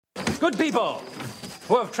Good people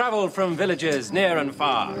who have traveled from villages near and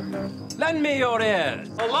far, lend me your ears.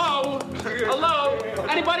 Hello? Hello?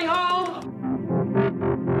 Anybody home?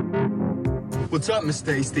 What's up, Miss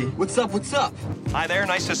Tasty? What's up? Hi there,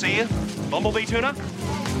 nice to see you. Bumblebee tuna?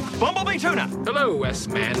 Bumblebee tuna! Hello,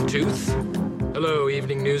 S-Man-Tooth. Hello,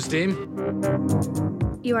 evening news team.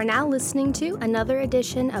 You are now listening to another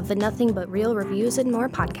edition of the Nothing But Real Reviews and More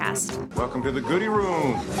podcast. Welcome to the goodie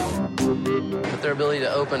room. But their ability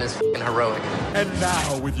to open is f***ing heroic. And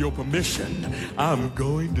now, with your permission, I'm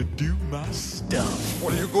going to do my stuff.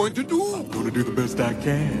 What are you going to do? I'm going to do the best I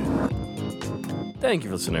can. Thank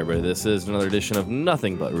you for listening, everybody. This is another edition of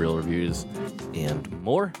Nothing But Real Reviews and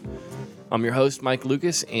More. I'm your host, Mike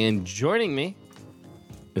Lucas, and joining me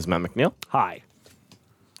is Matt McNeil. Hi.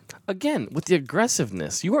 Again, with the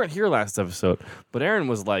aggressiveness. You weren't here last episode, but Aaron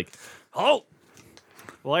was like, oh!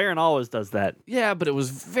 Well, Aaron always does that. Yeah, but it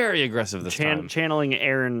was very aggressive this time. Channeling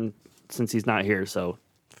Aaron since he's not here, so.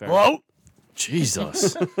 Fair. Hello?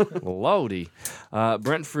 Jesus. Lodi.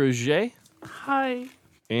 Brent Frugier. Hi.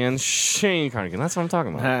 And Shane Carnigan. That's what I'm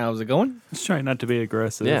talking about. How's it going? Just trying not to be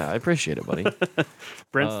aggressive. Yeah, I appreciate it, buddy.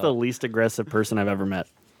 Brent's the least aggressive person I've ever met.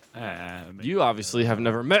 You obviously have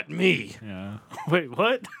never met me. Yeah. Wait,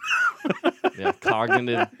 what? Yeah,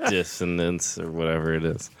 cognitive dissonance or whatever it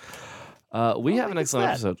is. We have an excellent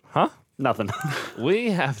episode. Huh? Nothing.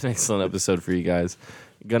 We have an excellent episode for you guys.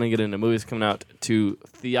 Gonna get into movies coming out to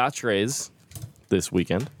theatres this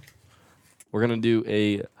weekend. We're gonna do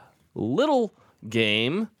a little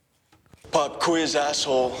game. Pop quiz,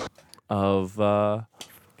 asshole. Of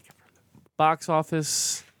box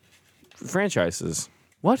office franchises.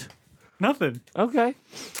 What? Nothing. Okay.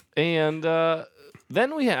 And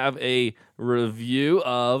then we have a review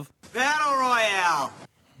of Battle Royale.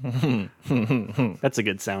 That's a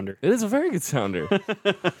good sounder. It is a very good sounder.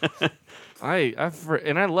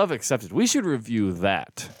 I love Accepted. We should review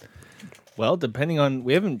that. Well, depending on,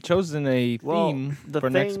 we haven't chosen a theme for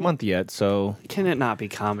next month yet, so. Can it not be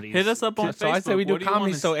comedies? Hit us up on Facebook. So I say we do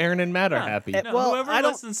comedy so Aaron and Matt are happy. Whoever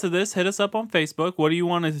listens to this, hit us up on Facebook. What do you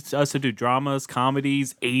want us to do? Dramas,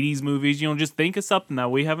 comedies, 80s movies? Just think of something that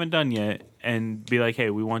we haven't done yet and be like, hey,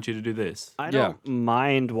 we want you to do this. I don't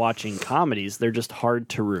mind watching comedies. They're just hard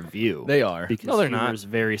to review. They are. Because No, they're not. humor's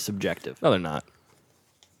very subjective. No, they're not.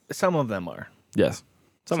 Some of them are. Yes.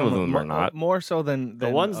 Some of them are not. More so than the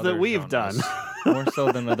ones that we've genres. done. More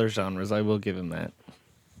so than other genres, I will give him that.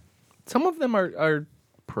 Some of them are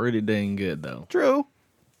pretty dang good, though. True.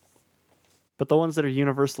 But the ones that are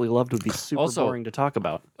universally loved would be super boring to talk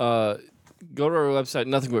about. Go to our website,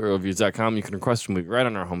 nothingbutrealreviews.com. You can request a movie right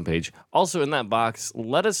on our homepage. Also, in that box,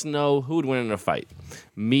 let us know who would win in a fight.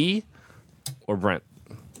 Me or Brent.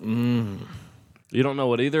 You don't know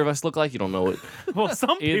what either of us look like. You don't know what Well,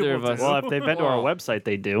 some either people of us. Well, if they've been to our website,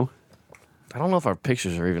 they do. I don't know if our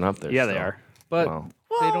pictures are even up there. Yeah, so. they are. But Wow.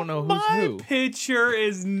 they don't know who's my who. picture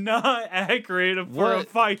is not accurate for a What?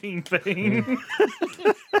 fighting thing.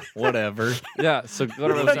 Whatever. Yeah, so go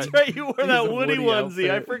to our That's website. right. You wore that a Woody Woody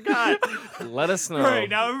onesie. I outfit. forgot. Let us know Right,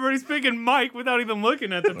 now everybody's picking Mike without even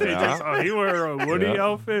looking at the picture. Yeah. So he wear a Woody Yeah.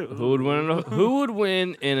 outfit. who would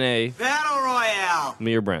win in a Battle Royale.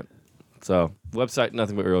 me or Brent. So website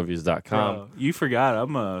nothingbutrealreviews.com. You forgot,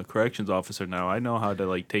 I'm a corrections officer now. I know how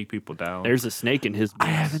to take people down. There's a snake in his. I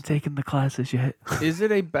haven't taken the classes yet. Is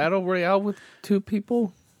it a battle royale with two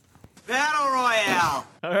people? Battle Royale.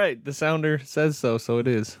 All right, the sounder says so, so it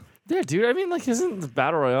is. Yeah, dude. I mean, isn't the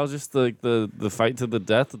battle royale just the fight to the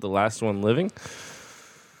death of the last one living?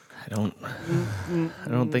 I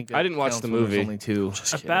don't think. I didn't watch counts the when there's movie. Only two.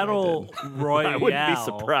 A battle royale. I wouldn't be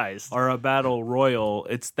surprised. Or a battle royal.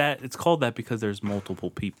 It's called that because there's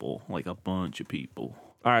multiple people, like a bunch of people.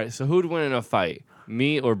 All right, so who'd win in a fight,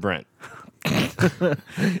 me or Brent,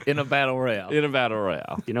 In a battle royale. in a battle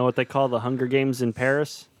royale? You know what they call the Hunger Games in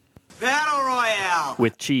Paris? Battle Royale.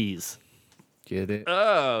 With cheese. Get it?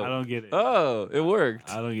 Oh, I don't get it. Oh, it worked.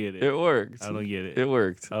 I don't get it. It worked. I don't get it. It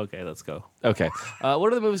worked. Okay, let's go. Okay.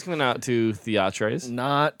 What are the movies coming out to theatres?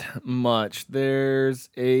 Not much. There's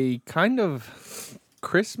a kind of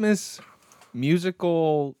Christmas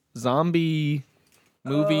musical zombie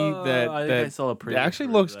movie I think I that saw a preview actually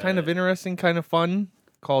for looks that. kind of interesting, kind of fun,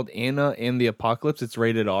 called Anna and the Apocalypse. It's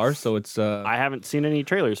rated R, so it's I haven't seen any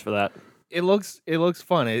trailers for that. it looks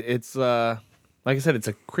fun. It's like I said, it's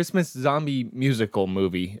a Christmas zombie musical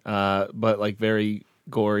movie, but like very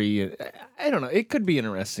gory. I don't know. It could be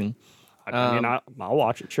interesting. I mean, I'll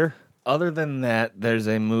watch it, sure. Other than that, there's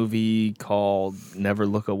a movie called Never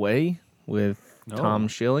Look Away with Tom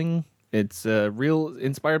Schilling. It's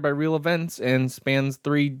inspired by real events and spans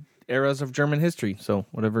 3 eras of German history. So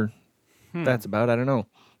whatever that's about, I don't know.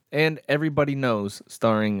 And Everybody Knows,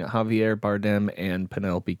 starring Javier Bardem and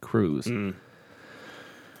Penelope Cruz.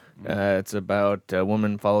 It's about a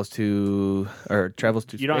woman travels to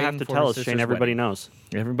You don't have Spain to for tell her us, Shane. sister's Everybody wedding. knows.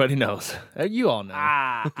 Everybody knows. You all know.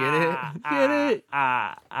 Get it? Get it?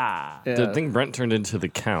 I think Brent turned into the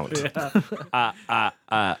Count.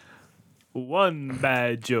 One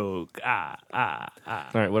bad joke. All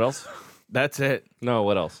right, what else? That's it. No,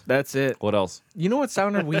 what else? That's it. What else? You know what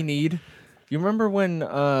sounder we need? You remember when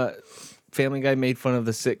Family Guy made fun of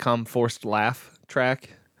the sitcom forced laugh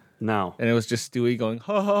track? No. And it was just Stewie going,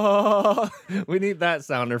 ha ha ha. We need that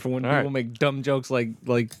sounder for when All people right. make dumb jokes like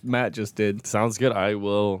Matt just did. Sounds good. I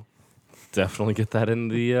will definitely get that in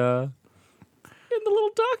the little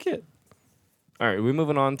docket. All right, we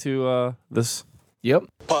moving on to this. Yep.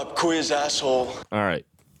 Pop quiz, asshole. All right,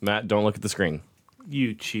 Matt, don't look at the screen.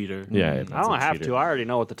 You cheater. Yeah, I don't have to. I already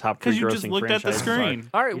know what the top 3 grossing Because you just looked at the franchises are. screen.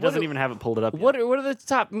 All right, He doesn't even have it pulled it up yet. What are the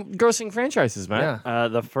top grossing franchises, Matt? Yeah.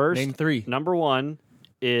 The first, Name 3. number 1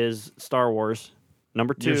 is Star Wars.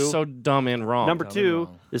 Number 2, You're so dumb and wrong. number 2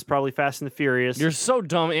 is probably Fast and the Furious. You're so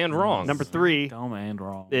dumb and wrong. Number 3 Dumb and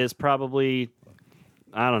wrong. is probably,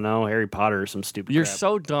 I don't know, Harry Potter or some stupid You're crap.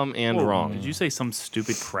 so dumb and wrong. Did you say some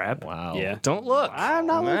stupid crap? Wow. Yeah. Don't look. I'm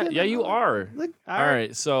not Matt. looking. Yeah, you are. All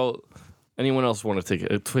right. So, anyone else want to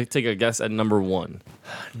take a guess at number 1?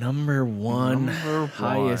 Number one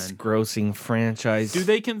highest grossing franchise. Do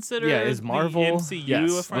they consider is Marvel? the MCU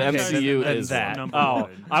Yes, a the franchise? MCU Then is that's that. number Oh,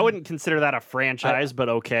 one. I wouldn't consider that a franchise, but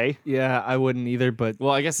okay. Yeah, I wouldn't either, but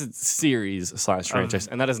Well, I guess it's series/franchise,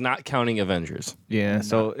 and that is not counting Avengers. yeah,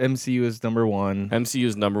 so MCU is number 1. MCU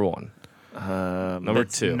is number 1. Number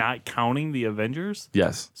That's 2. not counting the Avengers.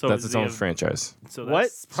 Yes, So that's is its the own Av- franchise. So What?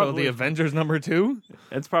 that's So probably the Avengers number 2?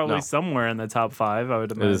 it's probably No. somewhere in the top 5. I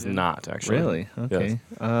would It imagine. is not actually. Really? Okay.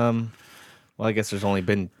 Yes. Well, I guess there's only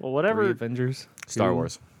been Well, whatever. 3 Avengers. Star 2.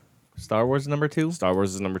 Wars. Star Wars number 2? Star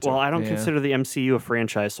Wars is number 2. Well, I don't Yeah. consider the MCU a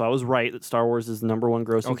franchise, so I was right that Star Wars is the number 1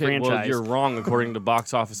 grossing okay, franchise. well, you're wrong according to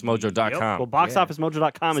BoxOfficeMojo.com. Well,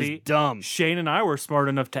 boxofficemojo.com is See, dumb. Shane and I were smart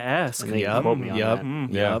enough to ask. And they quote me on Yup.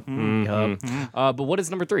 that. Yup. Yup. But what is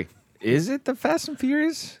number 3? Is it the Fast and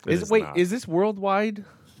Furious? It is not. Is this worldwide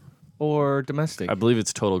or domestic? I believe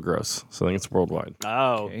it's total gross, so I think it's worldwide.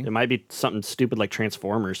 Oh, Okay. it might be something stupid like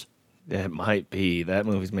Transformers. It might be. That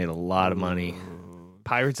movie's made a lot of money.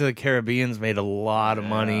 Pirates of the Caribbean's made a lot of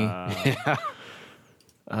money.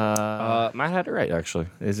 Matt had it right, actually.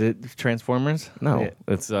 Is it Transformers? No, Yeah.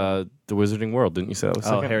 it's The Wizarding World. Didn't you say that was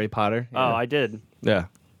Oh, second? Harry Potter. Oh, I did. Yeah.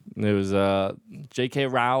 It was J.K.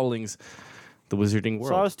 Rowling's The Wizarding World.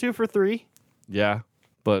 So I was 2 for 3. Yeah,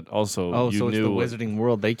 but also Oh, you so it's knew the Wizarding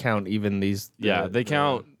World. They count even these. Yeah, they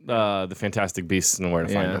count the Fantastic Beasts and where to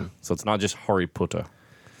find Yeah. them. So it's not just Harry Potter.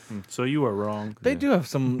 So you were wrong. They do have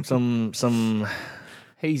some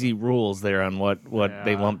hazy rules there on what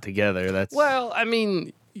they lump together. That's Well, I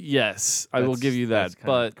mean, yes, I will give you that, that's kinda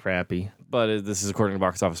but crappy. this is according to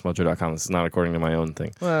BoxOfficeMojo.com. This is not according to my own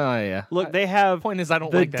thing. Well, yeah. Look, they have Point is, I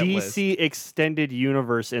don't the like that list. DC extended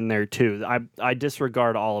universe in there too. I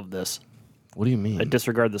disregard all of this. What do you I mean?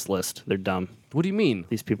 disregard this list. They're dumb. What do you mean?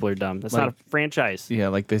 These people are dumb. That's Like- not a franchise. Yeah,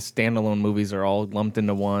 like the standalone movies are all lumped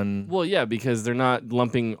into one. Well, yeah, because they're not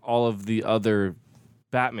lumping all of the other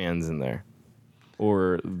Batmans in there,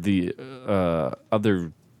 or the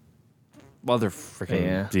other freaking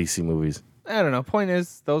Yeah. DC movies. I don't know. Point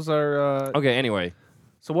is, those are. Okay, anyway,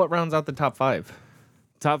 So what rounds out the top 5?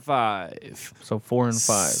 top 5. So 4 and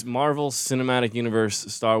 5. Marvel Cinematic Universe,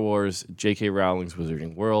 Star Wars, J.K. Rowling's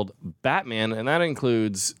Wizarding World, Batman, and that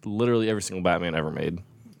includes literally every single Batman ever made.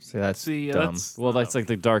 See, that's See, dumb. that's Well, that's like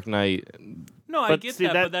the Dark Knight. no, I But get see,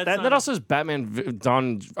 that, but that's that not That a- also is Batman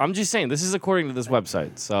Dawn. I'm just saying, this is according to this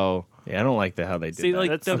website. So Yeah, I don't like how they did See, that. like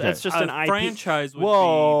That's just a an IP. franchise would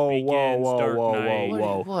Whoa, be whoa, Begins, whoa, Dark whoa, Knight. whoa,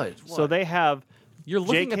 whoa. What? So they have You're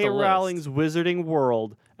looking at J.K. the list. Rowling's Wizarding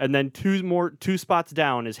World, and then two spots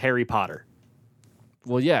down is Harry Potter.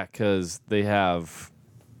 Well, yeah, because they have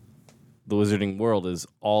the Wizarding World is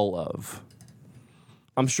all of.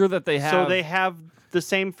 I'm sure that they have. So they have the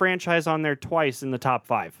same franchise on there twice in the top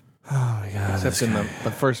 5. Oh my god! Except in the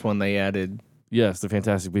first one, they added. Yes, the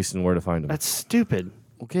Fantastic Beasts and Where to Find Them. That's stupid.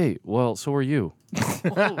 Okay, well, so are you.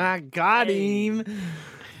 Got him.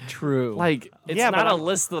 True. Like, it's Yeah, but not a I'm-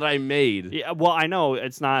 list that I made. Yeah, well, I know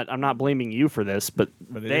it's not. I'm not blaming you for this, but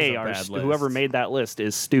it they is a are. bad list. Whoever made that list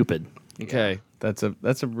is stupid. Okay. That's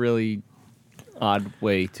a really odd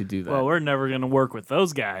way to do that. Well, we're never gonna work with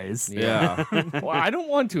those guys. Yeah. Well, I don't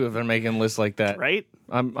want to if they're making lists like that. Right?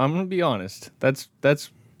 I'm gonna be honest. That's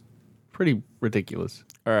pretty ridiculous.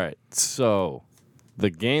 All right. So, the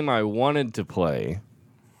game I wanted to play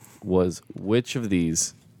was which of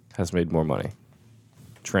these has made more money?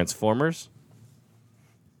 Transformers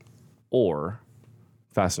or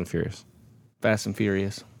Fast and Furious? Fast and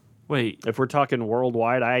Furious. Wait, If we're talking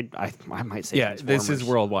worldwide, I might say Yeah, this is Transformers.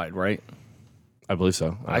 worldwide, right? I believe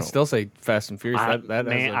so. I still say Fast and Furious. That man,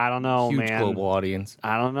 has a I don't know, huge man. global audience.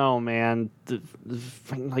 I don't know, man.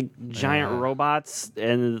 Like giant robots,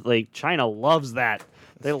 and like China loves that.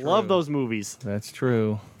 They love those movies. That's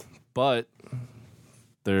true. But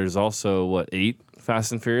there's also 8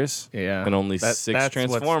 Fast and Furious? Yeah, And only That- 6 that's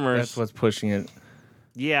Transformers. That's what's pushing it.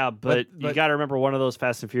 Yeah, but you but- got to remember one of those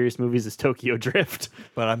Fast and Furious movies is Tokyo Drift.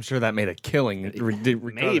 But I'm sure that made a killing,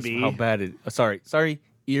 regardless Maybe. of how bad it. Sorry,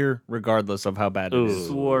 regardless of how bad it is.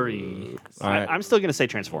 sorry. All right. I'm still gonna say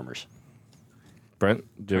Transformers. Brent,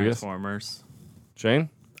 do you guess? Transformers. Shane?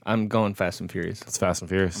 I'm going Fast and Furious. It's Fast and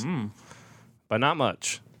Furious. But not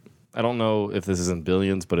much. I don't know if this is in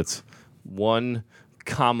billions, but it's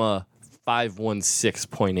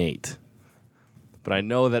 1,516.8. But I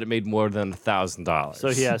know that it made more than $1,000. So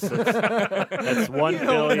yes, that's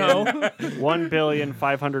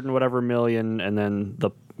 1,500,000,000 and whatever million, and then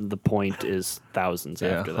the point is thousands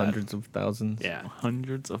Yeah, after that. hundreds of thousands. Yeah.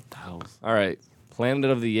 Hundreds of thousands. All right. Planet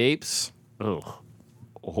of the Apes Oh.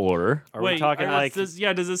 or Are we talking like? does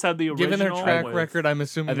this have the original? Given their track with- record, I'm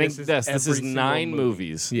assuming I think this this is is 9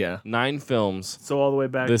 movies. Yeah. 9 films. So all the way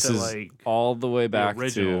back This to is like all the way back to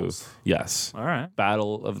originals. yes. all right.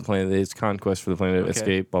 Battle of the Planet of the Apes, Conquest for the Planet of Okay.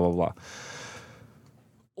 Escape, blah blah blah.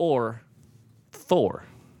 Or Thor.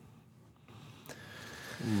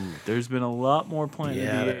 There's been a lot more Planet of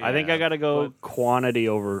the Apes. I think I got to go quantity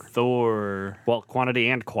over Thor. well, quantity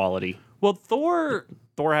and quality. Well, Thor.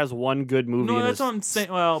 Thor has one good movie. No, in that's his, what I'm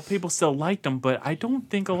saying. Well, people still liked them, but I don't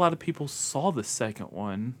think a lot of people saw the second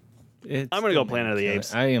one. I'm gonna go Planet of the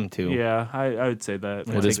Apes. I am too. Yeah, I would say that.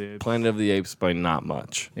 It is of the Apes. Planet of the Apes by not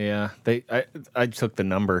much. Yeah. I took the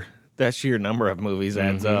number. That sheer number of movies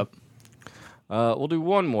adds up. We'll do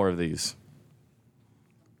one more of these.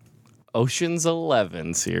 Ocean's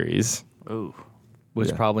 11 series. Oh,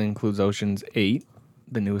 Which probably includes Ocean's 8,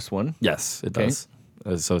 the newest one. Yes, it Okay. does.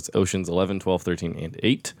 So it's Ocean's 11, 12, 13, and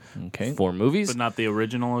 8. Okay. 4 movies. but not the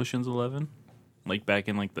original Ocean's 11, like back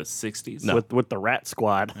in like the 60s. No. with the Rat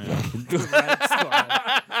Squad.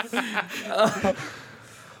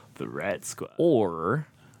 The Rat Squad. Or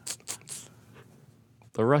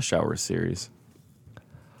the Rush Hour series.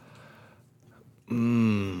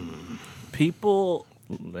 People.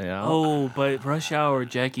 Yeah. Oh, but Rush Hour,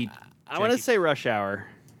 Jackie. I want to say Rush Hour.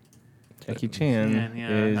 Jackie Chan. Yeah,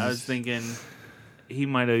 is, I was thinking he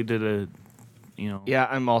might have did a, Yeah,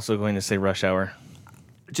 I'm also going to say Rush Hour.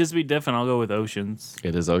 just to be different. I'll go with Oceans.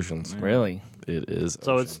 It is Oceans. Really? It is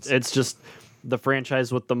So Oceans. it's just the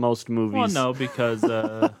franchise with the most movies. Well, no, because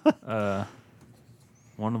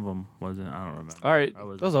one of them wasn't. I don't remember. All right.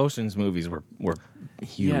 Those Ocean's movies were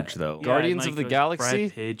huge, though. Guardians and, of the it was Galaxy?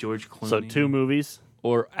 Brad Pitt, George Clooney. So 2 movies.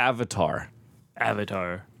 Or Avatar.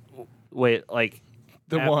 Avatar. Wait, like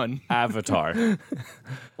The one. Avatar.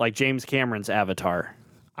 like James Cameron's Avatar.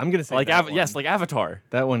 I'm going to say like that one. yes, like Avatar.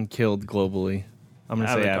 That one killed globally. I'm going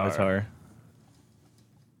to say Avatar.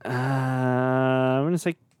 Avatar. I'm gonna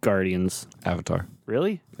say Guardians. Avatar.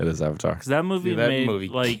 Really? It is Avatar. Because that movie That made movie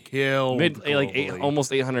like killed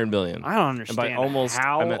Almost 800 million. I don't And understand by almost, I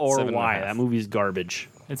how meant or 7.5. why that movie's garbage.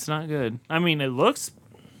 it's not good. I mean, it looks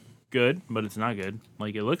good, but it's not good.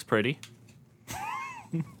 Like it looks pretty.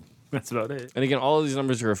 That's about it. And again, all of these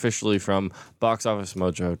numbers are officially from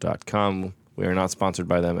boxofficemojo.com. We are not sponsored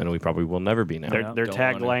by them, and we probably will never be now. Their don't want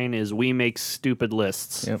tagline is "We make stupid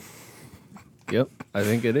lists." Yep. Yep, I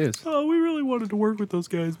think it is. Oh, we really wanted to work with those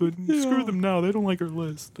guys, but screw them now. They don't like our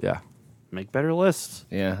list. Yeah. Make better lists.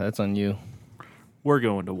 Yeah, that's on you. We're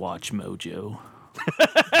going to watch Mojo.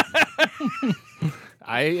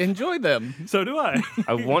 I enjoy them. So do I.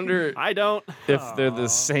 I wonder I don't. if they're the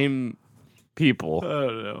same people. I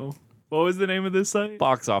don't know. What was the name of this site?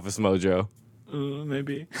 Box Office Mojo.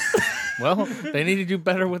 Maybe. Well, they need to do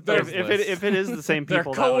better with those If it is the same Their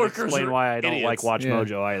people, that would coworkers explain are why I don't idiots. like Watch Yeah.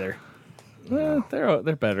 Mojo either.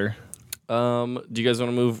 They're better. Do you guys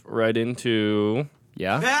want to move right into...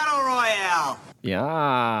 Yeah? Battle Royale.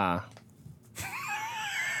 Yeah.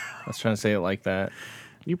 I was trying to say it like that.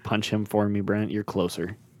 You punch him for me, Brent. You're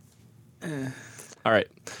closer. All right.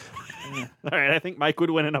 All right, I think Mike would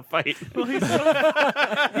win in a fight.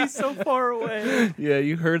 He's so far away. Yeah,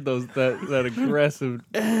 you heard that aggressive.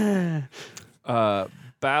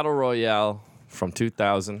 Battle Royale from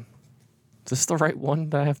 2000. Is this the right one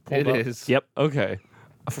that I have pulled It up? is. Yep. Okay.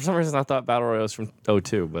 For some reason, I thought Battle Royale was from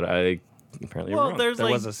 02, but I apparently am Well, wrong. there's There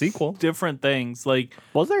like was a sequel. different things. Like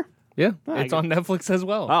Was there? Yeah, I it's on Netflix as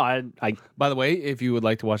well. Oh, I By the way, if you would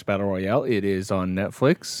like to watch Battle Royale, it is on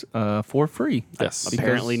Netflix for free. Yes.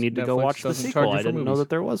 apparently Because need to go Netflix watch the doesn't sequel. charge you I for didn't know movies. that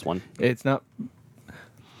there was one. It's not.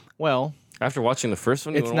 Well, After watching the first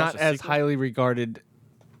one, you it's wanna watch not the as sequel? highly regarded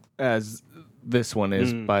as this one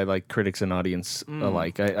is by like critics and audience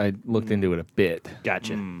alike. I looked into it a bit.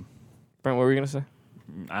 Gotcha. Brent, what were you gonna say?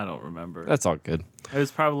 I don't remember. That's all good. It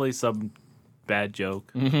was probably some bad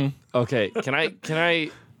joke. Okay, can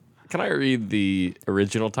I read the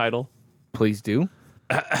original title? Please do.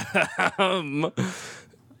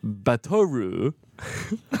 Batoru.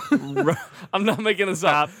 I'm not making this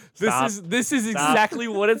up. This is exactly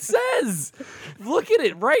what it says. Look at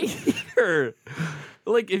it right here.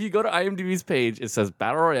 Like if you go to IMDb's page, it says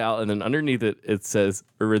Battle Royale, and then underneath it, it says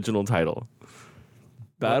original title.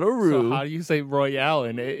 Bataru. So how do you say Royale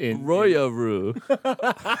in Royaru.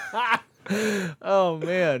 Oh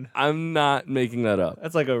man, I'm not making that up.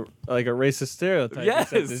 that's like a racist stereotype.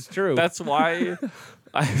 Yes, except it's true. That's why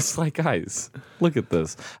I was like, guys, look at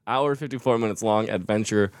this. Hour 54 minutes long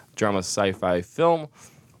adventure drama sci-fi film.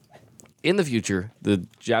 In the future, the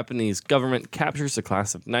Japanese government captures a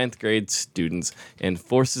class of 9th grade students and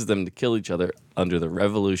forces them to kill each other under the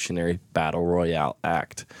Revolutionary Battle Royale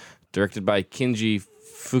Act. Directed by Kinji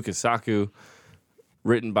Fukasaku,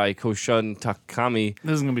 written by Koshun Takami.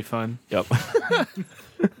 This is gonna be fun. Yep.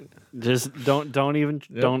 Just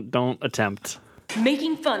don't attempt.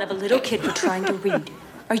 Making fun of a little kid for trying to read.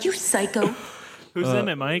 Are you psycho? Who's in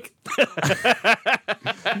it, Mike?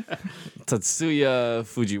 Tatsuya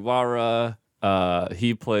Fujiwara.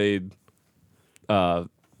 He played Shuya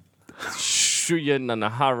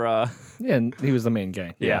Nanahara. Yeah, and he was the main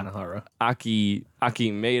guy. Yeah. Nahara. Aki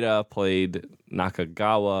Maeda played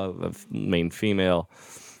Nakagawa, the main female.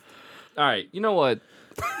 All right, you know what?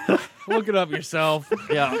 Look it up yourself.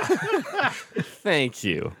 Yeah. Thank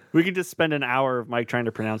you. We could just spend an hour of Mike trying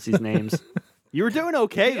to pronounce these names. You were doing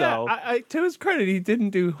okay though. I, to his credit, he didn't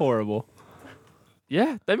do horrible.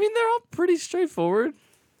 Yeah, I mean they're all pretty straightforward.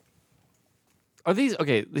 Are these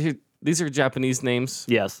okay? These are Japanese names.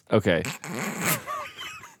 Yes. Okay.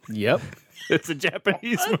 Yep. It's a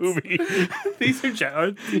Japanese movie. These are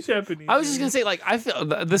Japanese. I was just gonna say, like, I feel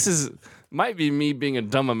this might be me being a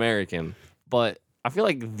dumb American, but I feel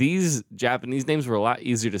like these Japanese names were a lot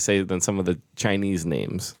easier to say than some of the Chinese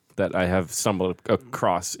names that I have stumbled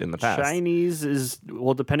across in the past. Chinese is,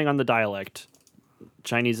 well, depending on the dialect,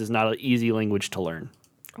 Chinese is not an easy language to learn.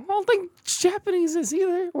 I don't think Japanese is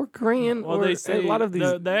either, or Korean, Well, or they say a lot of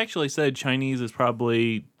these. They actually said Chinese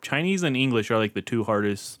and English are like the two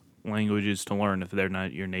hardest languages to learn if they're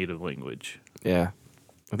not your native language. Yeah,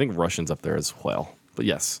 I think Russian's up there as well. But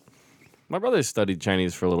yes, my brother studied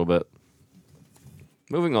Chinese for a little bit.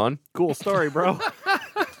 Moving on. Cool story, bro.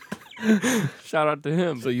 Shout out to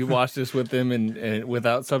him. So you watched this with him and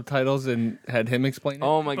without subtitles and had him explain it?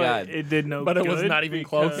 Oh my But god. it did no But it good was not even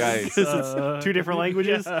close. Guys. Because it's two different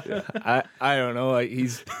languages. I don't know.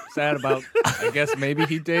 He's sad about, I guess maybe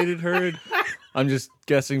he dated her. I'm just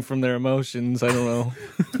guessing from their emotions. I don't know.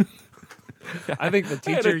 I think the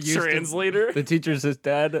I had teacher a used translator. the teacher's his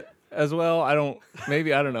dad as well. I don't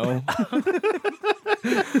know.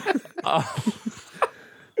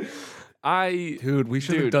 Dude, we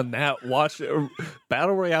should have done that. Watch a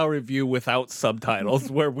Battle Royale review without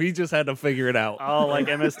subtitles, where we just had to figure it out. Oh, like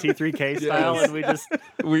MST3K style, and we just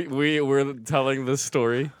we were telling this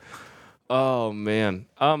story. Oh man.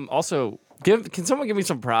 Also, can someone give me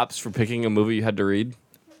some props for picking a movie you had to read?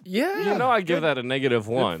 Yeah, You know I give that a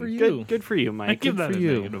 -1. for you. good for you, Mike. I give Good that for a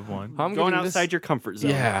you. -1. I'm Going giving this- outside your comfort zone.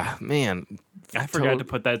 Yeah, man. I forgot to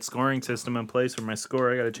put that scoring system in place for my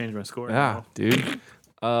score. I got to change my score. Yeah, now. dude.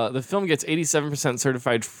 The film gets 87%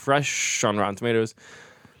 certified fresh on Rotten Tomatoes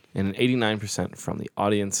and an 89% from the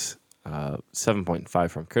audience,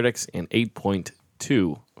 7.5 from critics, and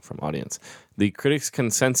 8.2 from audience. The critics'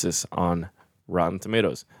 consensus on Rotten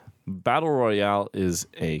Tomatoes. Battle Royale is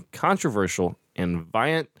a controversial and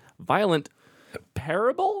violent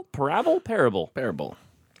parable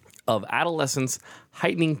of adolescence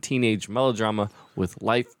heightening teenage melodrama with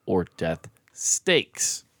life or death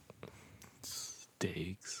stakes.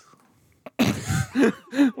 Steaks.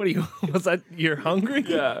 What are you? Was that you're hungry?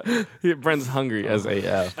 Yeah. Brent's hungry as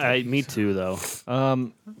AF. Me too, though.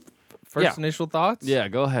 First initial thoughts? Yeah,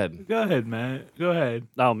 go ahead. Go ahead, Matt. Go ahead.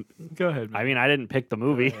 Go ahead. Matt. I mean, I didn't pick the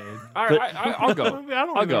movie. All right, I'll go. I don't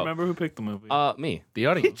I'll even go. remember who picked the movie. Me. The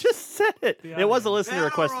audience. Just said it. It was a listener Battle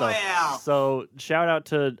request, though. Royale. So shout out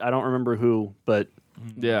to I don't remember who, but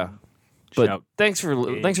Yeah. But Shout. thanks for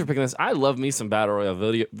picking this. I love me some Battle Royale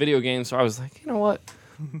video games, so I was like, you know what?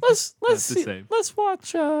 Let's the see, same. let's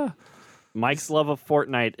watch Mike's love of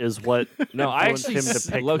Fortnite is what No, I influenced actually him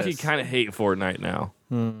to pick low-key this. kind of hate Fortnite now.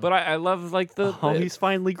 But I love like the. Oh, he's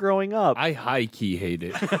finally growing up. I high key hate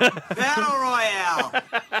it. Battle Royale.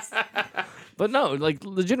 But no, like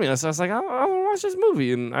legitimately, so I was like, I want to watch this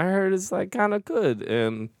movie, and I heard it's like kind of good,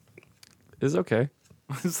 and it's okay.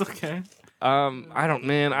 It's okay. I don't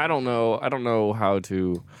know how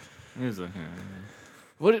to. It's okay.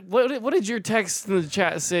 What did your text in the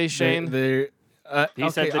chat say, Shane? He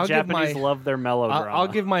said the Japanese love their melodrama. I'll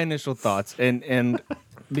give my initial thoughts, and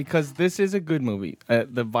because this is a good movie,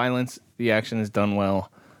 the violence, the action is done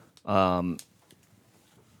well. The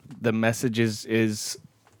message is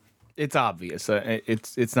it's obvious.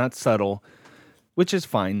 It's not subtle, which is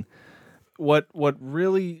fine. What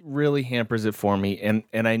really hampers it for me, and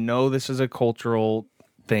I know this is a cultural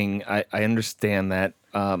thing. I understand that.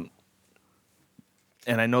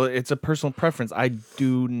 And I know it's a personal preference. I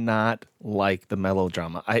do not like the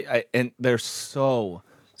melodrama. And there's so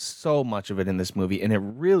much of it in this movie, and it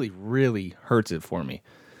really hurts it for me.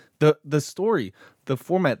 The story, the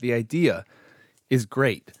format, the idea is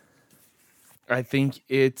great. I think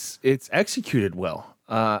it's executed well.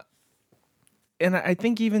 And I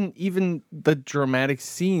think even the dramatic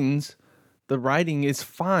scenes, the writing is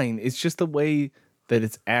fine. It's just the way that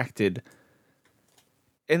it's acted.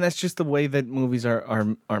 And that's just the way that movies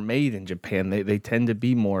are made in Japan. They tend to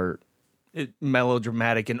be more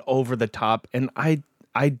melodramatic and over the top. And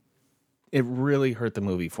it really hurt the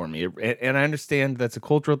movie for me. And I understand that's a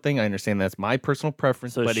cultural thing. I understand that's my personal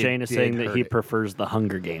preference. So but Shane is saying that he prefers the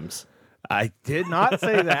Hunger Games. I did not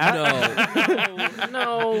say that.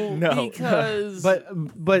 No, because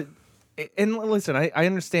but and listen, I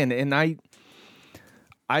understand, and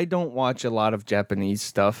I don't watch a lot of Japanese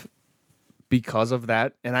stuff because of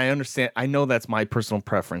that, and I understand. I know that's my personal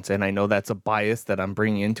preference, and I know that's a bias that I'm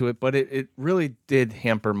bringing into it, but it really did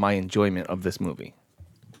hamper my enjoyment of this movie.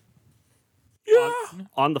 Yeah.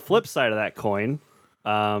 On the flip side of that coin,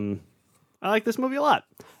 I like this movie a lot.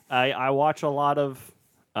 I watch a lot of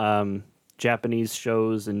Japanese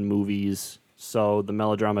shows and movies, so the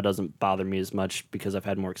melodrama doesn't bother me as much because I've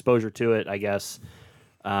had more exposure to it, I guess.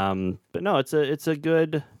 But no, it's a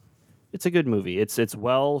good movie. It's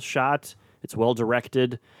well shot. It's well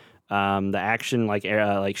directed. The action,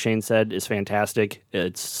 like Shane said, is fantastic.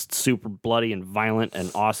 It's super bloody and violent and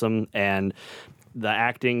awesome, and the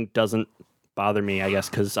acting doesn't bother me, I guess,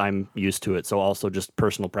 because I'm used to it. So also just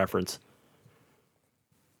personal preference.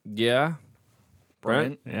 Yeah.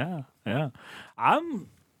 Brent? Yeah. I'm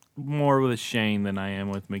more with Shane than I am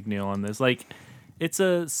with McNeil on this. Like, it's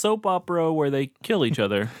a soap opera where they kill each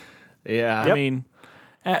other. Yeah. I mean,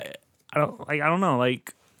 I don't know.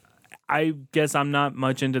 Like, I guess I'm not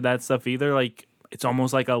much into that stuff either. Like, it's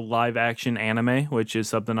almost like a live action anime, which is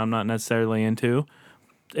something I'm not necessarily into.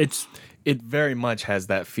 It very much has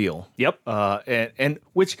that feel. Yep. And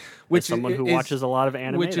which as someone who watches a lot of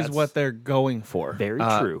anime, which is what they're going for. Very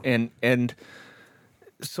true. And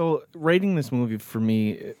so rating this movie for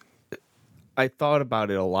me, I thought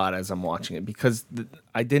about it a lot as I'm watching it because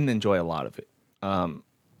I didn't enjoy a lot of it.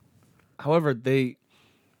 However, they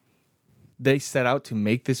set out to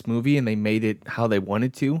make this movie and they made it how they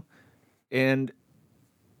wanted to, and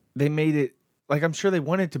they made it like I'm sure they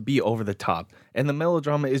wanted to be over the top. And the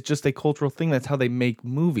melodrama is just a cultural thing. That's how they make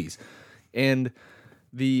movies, and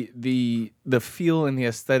the feel and the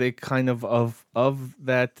aesthetic kind of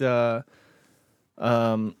that.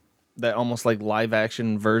 That almost like live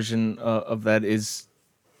action version of that is,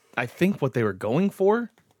 I think, what they were going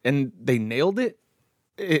for, and they nailed it.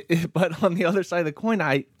 But on the other side of the coin,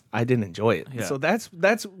 I didn't enjoy it. Yeah. So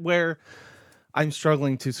that's where I'm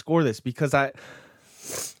struggling to score this, because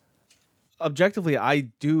objectively I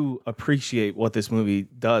do appreciate what this movie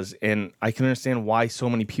does, and I can understand why so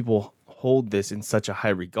many people hold this in such a high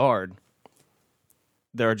regard.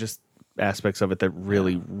 There are just aspects of it that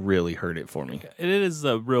really hurt it for me. It is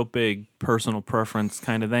a real big personal preference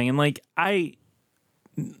kind of thing, and like a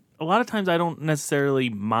lot of times I don't necessarily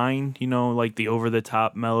mind, like the over the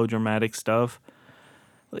top melodramatic stuff,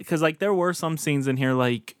 because like there were some scenes in here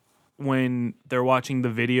like when they're watching the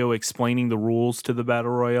video explaining the rules to the Battle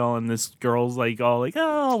Royale, and this girl's like all like,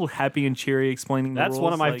 oh, happy and cheery explaining the rules. That's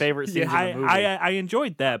one of my favorite scenes in the movie. I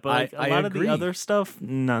enjoyed that, but like a lot of the other stuff,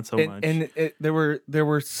 not so much. And there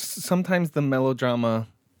were sometimes the melodrama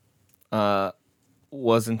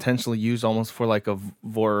was intentionally used almost for like a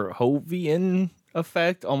Verhoeven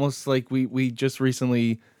effect, almost like we just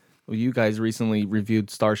recently, you guys recently reviewed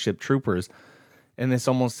Starship Troopers, and this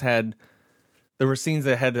almost had. There were scenes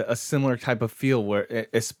that had a similar type of feel, where,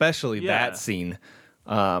 especially that scene,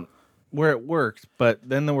 where it worked. But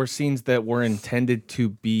then there were scenes that were intended to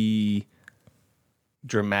be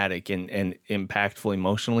dramatic and impactful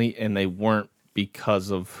emotionally, and they weren't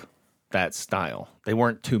because of that style. They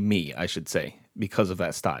weren't, to me, I should say, because of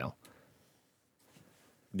that style.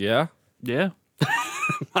 Yeah. Yeah.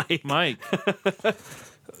 Mike.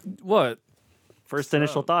 What? First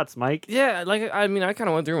initial thoughts, Mike. Yeah, like I mean, I kind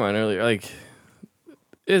of went through mine earlier. Like,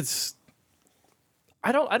 it's.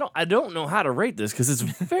 I don't know how to rate this because it's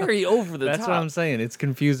very over the That's top. what I'm saying. It's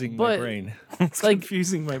confusing my brain. It's like,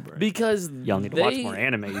 confusing my brain. Because Y'all need to watch more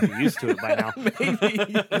anime. You'd be used to it by now.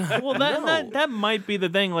 Well, that might be the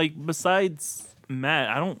thing. Like, besides Matt,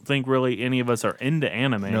 I don't think really any of us are into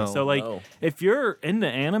anime. No. So, like, if you're into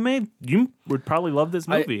anime, you would probably love this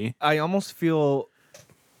movie. I almost feel,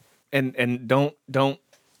 and don't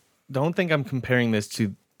think I'm comparing this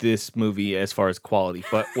to this movie as far as quality,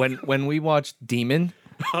 but when we watched Demon,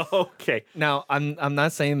 okay. Now I'm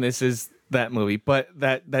not saying this is that movie, but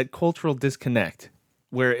that cultural disconnect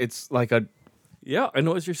where it's like a I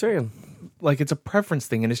know what you're saying. Like it's a preference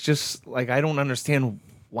thing, and it's just like I don't understand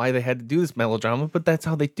why they had to do this melodrama, but that's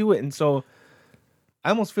how they do it, and so I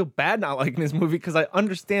almost feel bad not liking this movie because I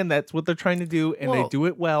understand that's what they're trying to do, and they do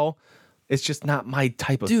it well. It's just not my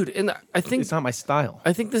type of dude, and I think it's not my style.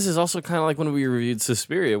 I think this is also kind of like when we reviewed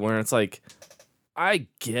Suspiria, where it's like, I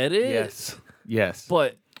get it, yes,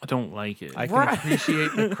 but I don't like it. I can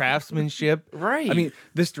appreciate the craftsmanship, right? I mean,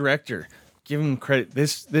 this director, give him credit.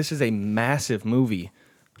 This is a massive movie,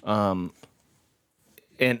 and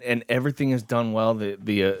everything is done well.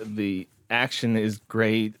 The action is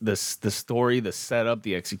great. The story, the setup,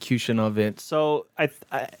 the execution of it. So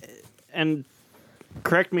and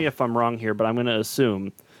correct me if I'm wrong here, but I'm going to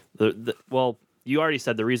assume well, you already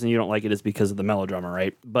said the reason you don't like it is because of the melodrama,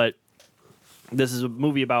 right? But this is a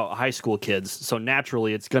movie about high school kids, so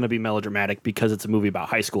naturally it's going to be melodramatic because it's a movie about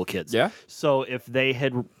high school kids. Yeah. So if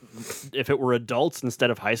it were adults instead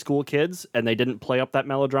of high school kids and they didn't play up that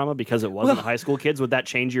melodrama because it wasn't high school kids, would that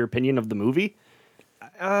change your opinion of the movie?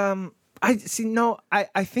 I see. No,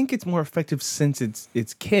 I think it's more effective since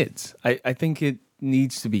it's kids. I think it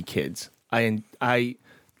needs to be kids. I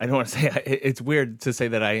don't want to say it's weird to say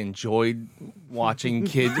that I enjoyed watching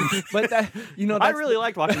kids, but I really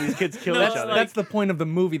liked watching these kids kill each other. That's the point of the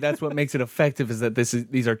movie. That's what makes it effective. Is that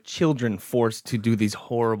these are children forced to do these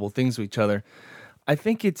horrible things to each other. I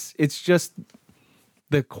think it's just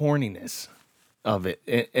the corniness of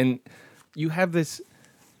it, and you have this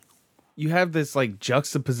like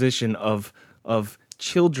juxtaposition of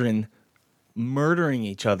children murdering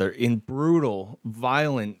each other in brutal,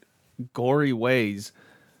 violent, gory ways,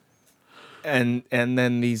 and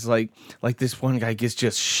then these like this one guy gets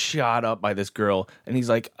just shot up by this girl, and he's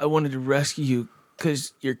like, I wanted to rescue you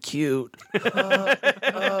because you're cute. And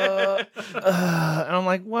I'm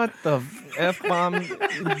like, what the F-bomb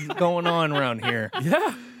is going on around here?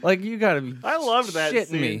 Yeah. Like, you gotta be I loved that shitting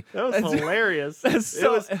scene. me. That was hilarious.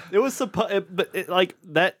 It was supposed, but like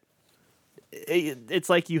that. It's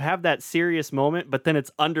like you have that serious moment, but then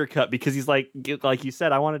it's undercut because he's like you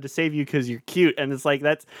said, I wanted to save you because you're cute, and it's like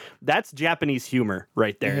that's Japanese humor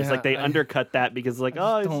right there. It's like they undercut that because like,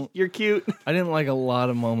 you're cute. I didn't like a lot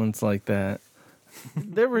of moments like that.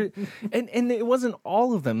 There were, and it wasn't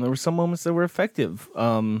all of them. There were some moments that were effective,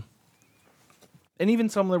 and even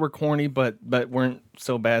some that were corny, but weren't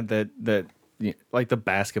so bad that. Like the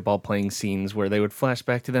basketball playing scenes where they would flash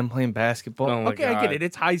back to them playing basketball. Oh my okay, God. I get it.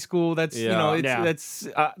 It's high school. That's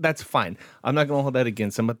that's fine. I'm not gonna hold that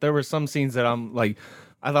against them. But there were some scenes that I'm like,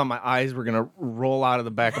 I thought my eyes were gonna roll out of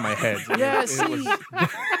the back of my head. Yeah, see, and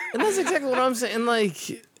that's exactly what I'm saying.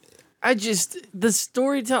 Like, the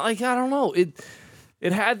storytelling. Like, I don't know.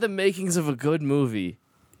 It had the makings of a good movie,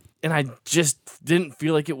 and I just didn't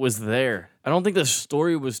feel like it was there. I don't think the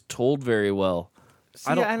story was told very well.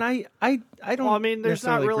 I don't. Well, I mean, there's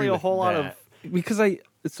not really a whole lot of because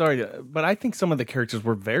but I think some of the characters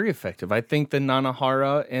were very effective. I think the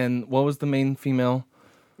Nanahara and what was the main female?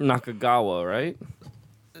 Nakagawa, right?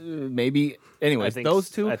 Maybe. Anyways, those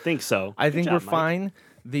two. I think so. I think Good we're job, Mike. fine.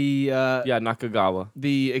 The Nakagawa.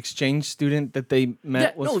 The exchange student that they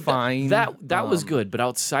met was fine. That was good, but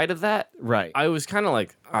outside of that, right? I was kind of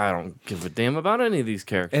like, I don't give a damn about any of these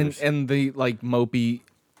characters. And the like mopey.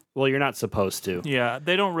 Well, you're not supposed to. Yeah,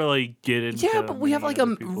 they don't really get into. Yeah, but we have like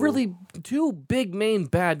really two big main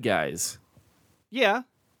bad guys. Yeah,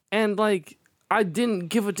 and like I didn't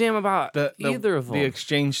give a damn about either of them. The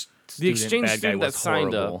exchange student that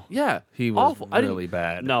signed up. Yeah, he was awful. really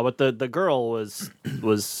bad. No, but the girl was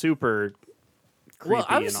super creepy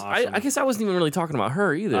and awesome. I guess I wasn't even really talking about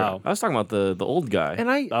her either. Oh. I was talking about the old guy. And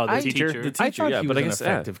the teacher. The teacher, I thought yeah, he but was I guess an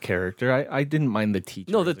effective character. I didn't mind the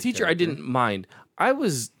teacher. No, the teacher I didn't mind.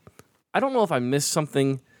 I don't know if I missed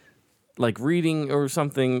something like reading or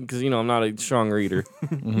something because I'm not a strong reader.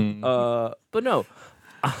 But no,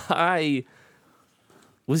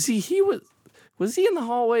 was he in the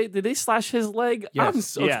hallway? Did they slash his leg?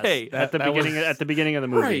 Yes. Okay. Yes. At the beginning of the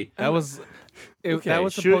movie. Right. That was Okay. that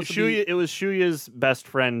was supposed to be. It was Shuya's best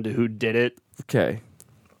friend who did it, Okay.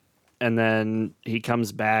 and then he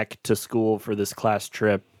comes back to school for this class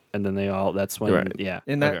trip, and then that's when Right. yeah.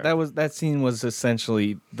 And that scene was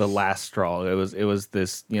essentially the last straw. It was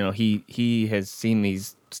this, he has seen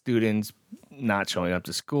these students not showing up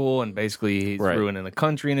to school, and basically he's Right. ruining the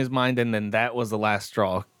country in his mind, and then that was the last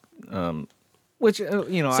straw. Which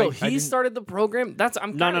So he started the program.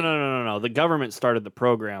 No. The government started the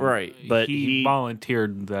program, Right. But he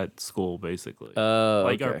volunteered that school basically. Or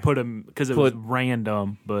Okay. put him because it was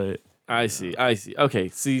random, but I see. Okay.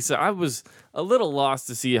 See, so I was a little lost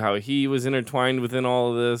to see how he was intertwined within all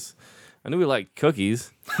of this. I knew he liked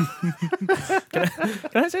cookies.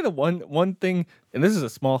 Can I say the one thing, and this is a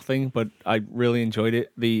small thing, but I really enjoyed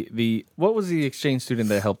it. The what was the exchange student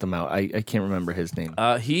that helped him out? I can't remember his name.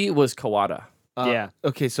 He was Kawada. yeah.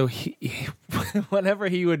 Okay, so he whenever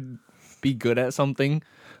he would be good at something,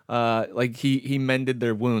 like he mended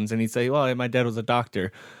their wounds, and he'd say, "Well, my dad was a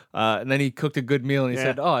doctor," and then he cooked a good meal, and he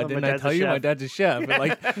said, "Oh, didn't I tell you my dad's a chef?" And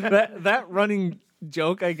like that running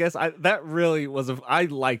joke, I guess that really was I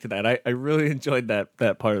liked that. I really enjoyed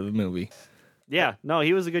that part of the movie. Yeah, no,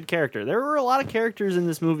 he was a good character. There were a lot of characters in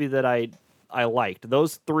this movie that I liked.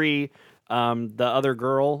 Those three, the other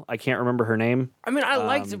girl, I can't remember her name. I mean, I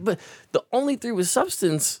liked it, but the only three with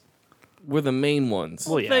substance were the main ones.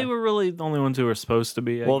 Well, yeah. they were really the only ones who were supposed to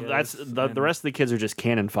be. I guess. That's the rest of the kids are just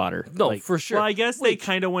cannon fodder. No, for sure. Well, I guess they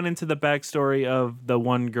kind of went into the backstory of the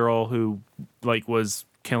one girl who was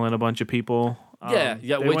killing a bunch of people. Yeah.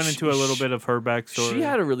 They went into a little bit of her backstory. She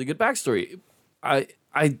had a really good backstory.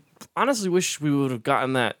 I honestly wish we would have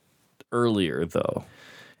gotten that earlier, though.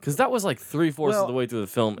 Because that was like 3/4 of the way through the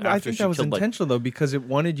film. After I think she that was killed, intentional though, because it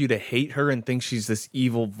wanted you to hate her and think she's this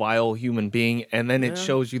evil, vile human being, and then it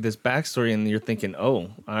shows you this backstory, and you're thinking, "Oh,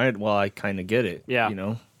 all right, well, I kind of get it."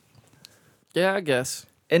 Yeah. Yeah, I guess.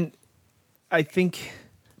 And I think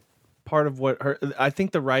part of I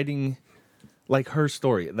think the writing, like her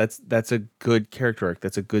story, that's a good character arc.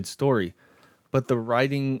 That's a good story. But the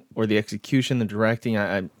writing or the execution, the directing,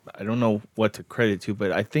 I don't know what to credit to,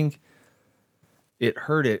 but I think it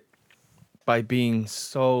hurt it by being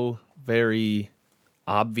so very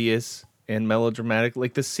obvious and melodramatic.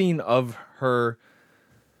 Like the scene of her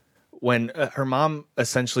when her mom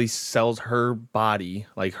essentially sells her body,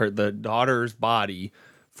 like the daughter's body,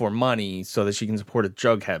 for money so that she can support a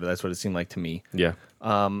drug habit. That's what it seemed like to me. Yeah.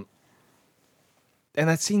 And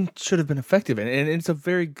that scene should have been effective, and it's a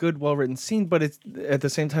very good, well-written scene. But it's at the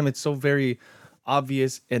same time, it's so very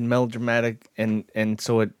obvious and melodramatic, and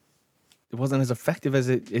so it wasn't as effective as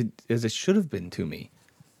it should have been to me.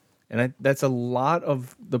 And that's a lot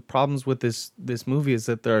of the problems with this movie, is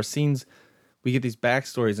that there are scenes, we get these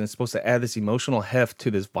backstories, and it's supposed to add this emotional heft to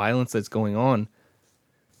this violence that's going on,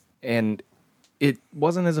 and it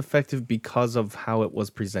wasn't as effective because of how it was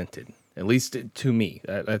presented. At least to me,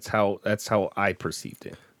 that's how I perceived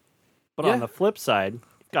it. But on the flip side,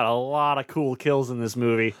 you've got a lot of cool kills in this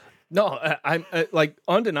movie. No, I'm like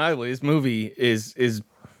undeniably, this movie is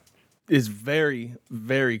very,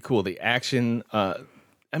 very cool. The action, I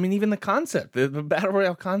mean, even the concept, the Battle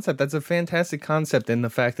Royale concept, that's a fantastic concept. And the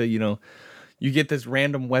fact that, you get this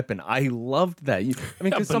random weapon. I loved that.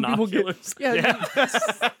 Because some people get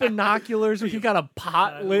binoculars, or you got a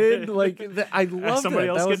pot lid. Like I love somebody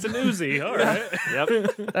that. else That gets was, an Uzi. All right.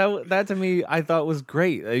 Yep. That to me, I thought was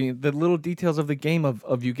great. I mean, the little details of the game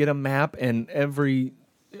of you get a map, and every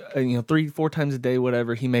 3-4 times a day,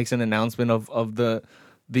 whatever, he makes an announcement of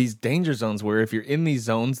these danger zones where if you're in these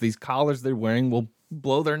zones, these collars they're wearing will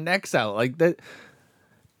blow their necks out. Like that.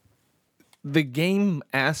 The game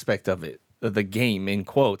aspect of it. The game in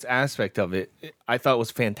quotes aspect of it, I thought was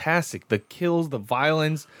fantastic. The kills, the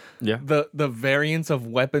violence, the variants of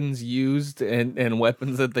weapons used and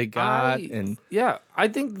weapons that they got, I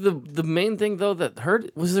think the main thing though that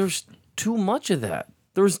hurt was there was too much of that.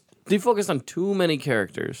 They focused on too many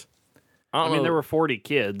characters. I mean, there were 40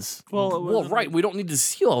 kids. Well, right. We don't need to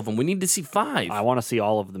see all of them. We need to see 5. I want to see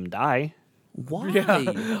all of them die. Why?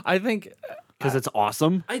 Yeah, I think. Because it's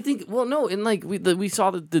awesome. I think. Well, no, and like we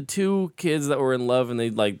saw the 2 kids that were in love and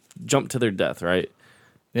they like jumped to their death, right?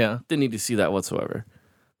 Yeah, didn't need to see that whatsoever.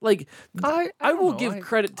 Like I will give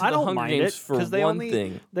credit to the Hunger Games for one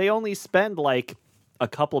thing. They only spend like a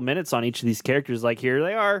couple minutes on each of these characters. Like here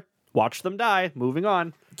they are, watch them die. Moving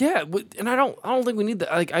on. Yeah, and I don't think we need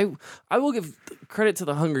that. Like I will give credit to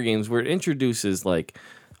the Hunger Games where it introduces like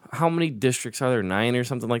how many districts are there? 9 or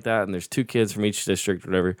something like that, and there's 2 kids from each district,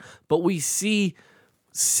 whatever. But we see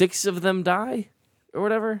 6 of them die, or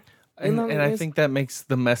whatever. And I think that makes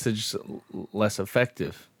the message less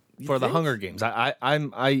effective for the Hunger Games. I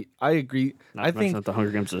agree. I think that the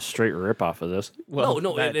Hunger Games is a straight rip off of this. Well,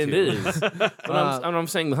 no, it is. But I'm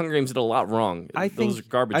saying the Hunger Games did a lot wrong. Those are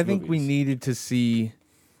garbage I think movies. we needed to see,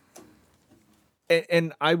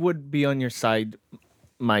 and I would be on your side,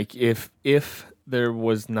 Mike, if there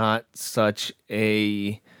was not such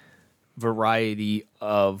a variety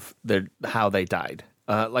of how they died.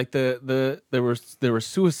 Like there were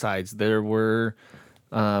suicides. There were,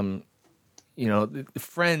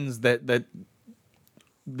 friends that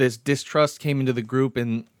this distrust came into the group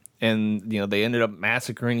and they ended up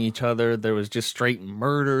massacring each other. There was just straight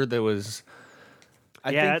murder. There was,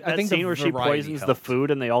 I think scene where she poisons the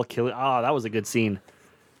food and they all kill it. Oh, that was a good scene.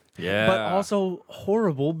 Yeah, but also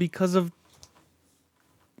horrible because of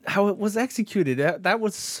how it was executed. That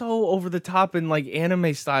was so over the top and like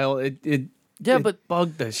anime style. It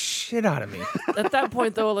bugged the shit out of me. At that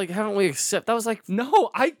point, though, like, haven't we accept? That was like,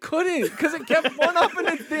 no, I couldn't because it kept one up in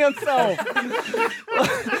its damn self.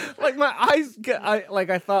 Like my eyes,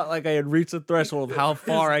 I thought like I had reached the threshold of how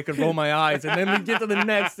far I could roll my eyes, and then we get to the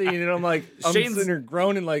next scene, and I'm Shane's sitting there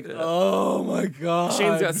groaning like, oh my god.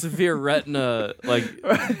 Shane's got severe retina, like,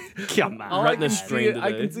 come on, retina strain.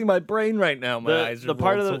 I can see my brain right now. My eyes are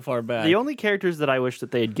rolled so far back. The only characters that I wish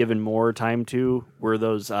that they had given more time to were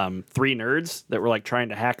those 3 nerds that were like trying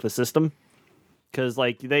to hack the system, because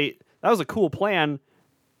like that was a cool plan,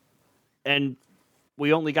 and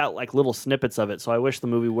we only got like little snippets of it. So I wish the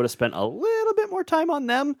movie would have spent a little bit more time on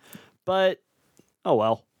them, but oh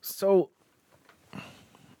well. So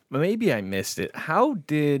maybe I missed it. How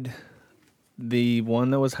did the one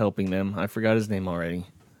that was helping them, I forgot his name already.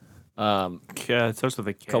 Yeah, it starts with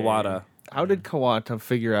a K. Kawata. How did Kawata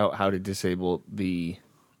figure out how to disable the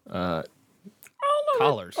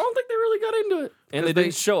collars? I don't think they really got into it, and they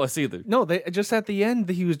didn't show us either. No, they just at the end.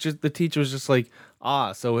 The teacher was just like,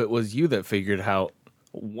 so it was you that figured out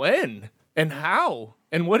when and how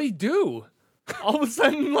and what'd he do? All of a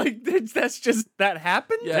sudden, like that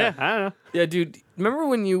happened. Yeah, I don't know. Yeah, dude. Remember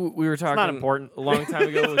when we were talking? Not important. A long time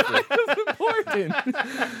ago. With It's important.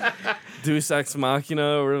 Deus Ex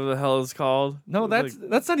Machina, or whatever the hell it's called. No, that's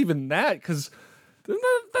not even that, because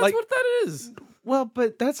that's like, what that is. Well,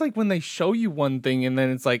 but that's like when they show you one thing and then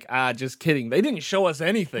it's like, just kidding. They didn't show us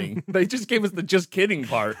anything. They just gave us the just kidding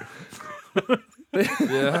part.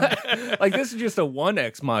 Yeah. Like this is just a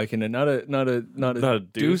 1X Machina, not a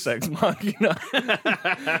Deus Ex Machina.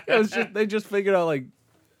 It was just, they just figured out like,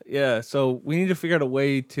 yeah, so we need to figure out a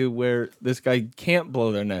way to where this guy can't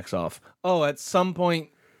blow their necks off. Oh, at some point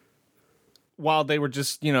while they were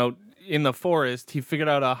just, in the forest, he figured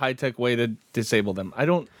out a high-tech way to disable them. I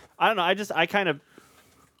don't know. I kind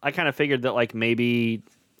of figured that like maybe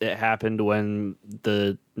it happened when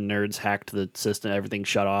the nerds hacked the system, everything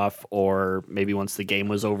shut off, or maybe once the game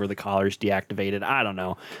was over, the collars deactivated. I don't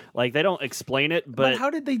know. Like they don't explain it, but how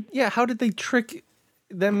did they trick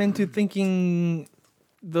them into thinking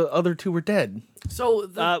the other 2 were dead? So,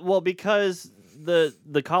 because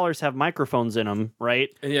the collars have microphones in them, right?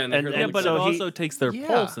 Yeah, but so it also takes their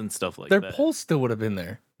pulse and stuff like their that. Their pulse still would have been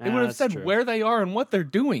there. They would have that's said true. where they are and what they're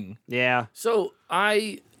doing. Yeah. So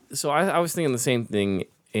I was thinking the same thing,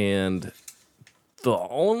 and the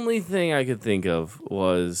only thing I could think of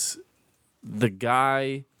was the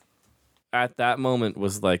guy at that moment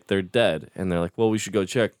was like, they're dead. And they're like, well, we should go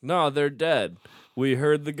check. No, they're dead. We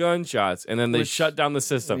heard the gunshots. And then they shut down the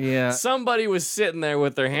system. Yeah. Somebody was sitting there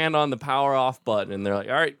with their hand on the power off button, and they're like,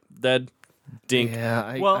 all right, dead. Dink. Yeah,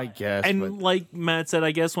 I guess. And like Matt said,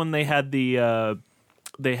 I guess when they had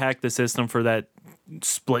they hacked the system for that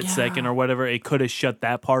split second or whatever, it could have shut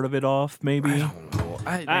that part of it off, maybe. I don't know.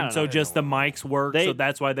 And so just the mics work, so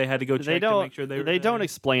that's why they had to go check to make sure they were They don't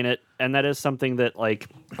explain it, and that is something that like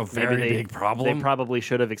a very big problem. They probably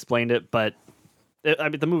should have explained it, but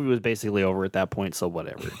the movie was basically over at that point, so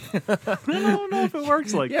whatever. I don't know if it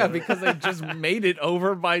works like that. because they just made it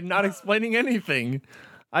over by not explaining anything.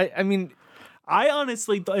 I mean, I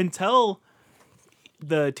honestly, until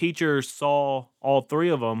the teacher saw all 3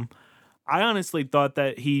 of them, I honestly thought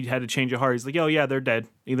that he had a change of heart. He's like, oh yeah, they're dead,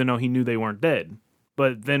 even though he knew they weren't dead.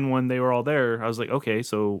 But then when they were all there, I was like, okay,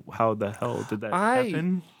 so how the hell did that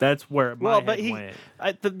happen? That's where my head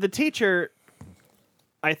went. The teacher,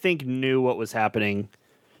 I think, knew what was happening,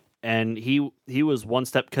 and he was one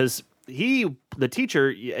step, because the teacher,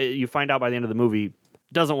 you find out by the end of the movie,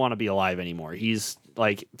 doesn't want to be alive anymore. He's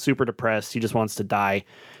like super depressed. He just wants to die.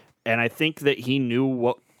 And I think that he knew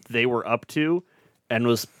what they were up to and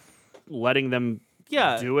was letting them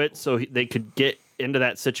do it so they could get into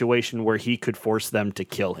that situation where he could force them to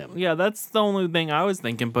kill him. Yeah, that's the only thing I was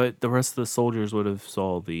thinking, but the rest of the soldiers would have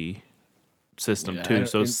saw the system too.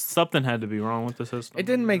 So something had to be wrong with the system. It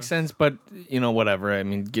didn't make sense, but whatever. I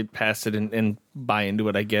mean, get past it and buy into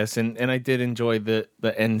it, I guess. And I did enjoy the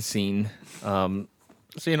end scene. So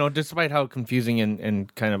despite how confusing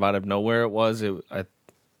and kind of out of nowhere it was, it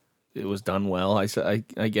was done well.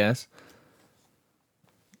 I guess.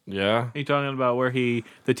 Yeah. Are you talking about where the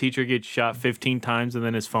teacher gets shot 15 times and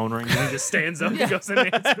then his phone rings and he just stands up and goes and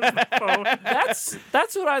answers the phone?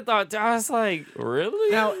 That's what I thought. I was like,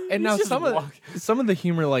 really? Now some of the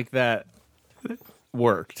humor like that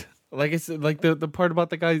worked. Like it's like the part about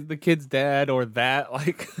the kid's dad or that.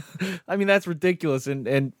 Like, I mean that's ridiculous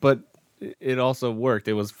but it also worked.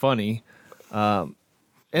 It was funny. And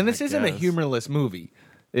this isn't a humorless movie.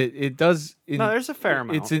 It does. No, there's a fair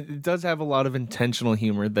amount. It does have a lot of intentional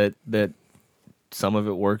humor that some of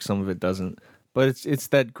it works, some of it doesn't. But it's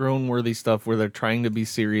that groan-worthy stuff where they're trying to be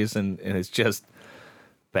serious and it's just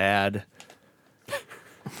bad.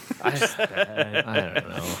 I don't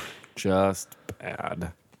know. Just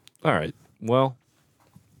bad. All right. Well,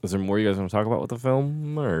 is there more you guys want to talk about with the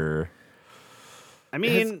film, or? I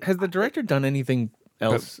mean, has the director done anything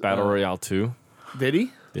else? Battle Royale 2. Did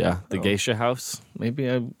he? Yeah, the Geisha House. Maybe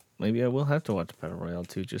I will have to watch Battle Royale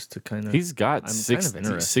 2 just to kind of. He's got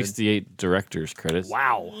 68 director's credits.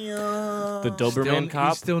 Wow. The Doberman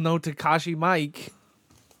Cop. You still know Takashi Mike.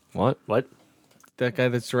 What? That guy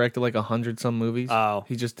that's directed like 100 some movies. Oh.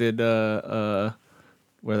 He just did where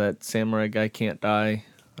that samurai guy can't die.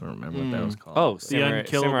 I don't remember what that was called. Oh, The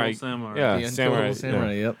Unkillable Samurai. Yeah, The Unkillable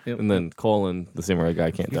Samurai. Yeah. Yep. And then the samurai guy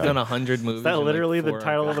can't He's die. done 100 movies. Is that and, literally like, the 4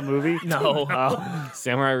 title of the movie? No.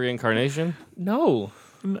 Samurai Reincarnation? No.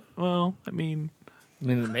 Well, I mean,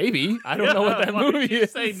 maybe. I don't know what that movie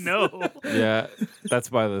is. say no. Yeah, that's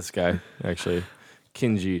by this guy, actually.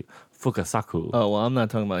 Kinji Fukasaku. Oh, well, I'm not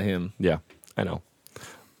talking about him. Yeah, I know.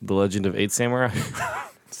 The Legend of 8 Samurai?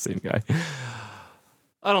 Same guy.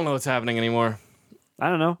 I don't know what's happening anymore. I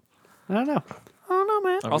don't know,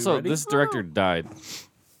 man. Also, this director died.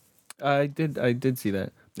 I did see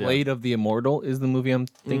that. Yeah. Blade of the Immortal is the movie I'm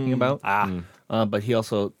thinking about. But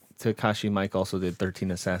Takashi Mike also did 13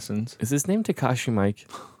 Assassins. Is his name Takashi Mike?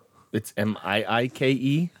 It's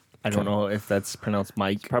Miike. I don't know if that's pronounced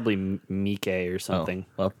Mike. Probably Mike or something.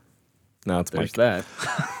 Oh, well, No, it's there's Mike. that.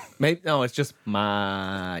 Maybe no, it's just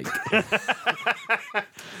Mike.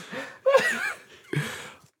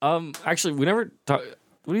 Actually, we never talked.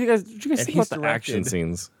 What do you guys? Did you guys And think about he's the action directed.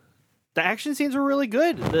 scenes? The action scenes were really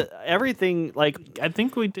good. Everything, like I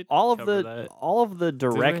think we did all of cover that. all of the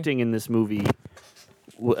directing in this movie,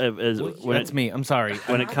 That's me. I'm sorry.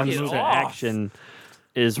 when it comes to action,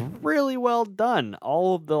 is really well done.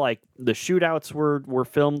 All of the the shootouts were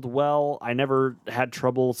filmed well. I never had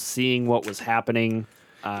trouble seeing what was happening.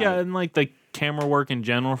 Yeah, and like the camera work in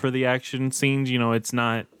general for the action scenes, it's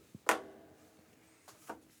not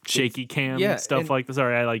shaky cam stuff like this.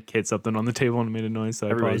 Sorry, I hit something on the table and it made a noise. So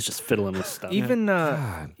Everybody's just fiddling with stuff. Even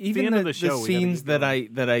end of the show, we gotta scenes get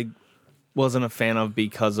that I wasn't a fan of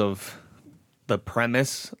because of the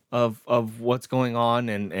premise of what's going on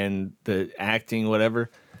and the acting,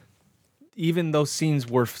 whatever. Even those scenes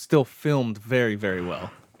were still filmed very, very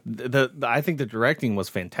well. I think the directing was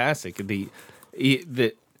fantastic. The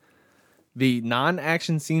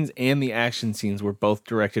non-action scenes and the action scenes were both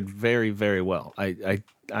directed very, very well. I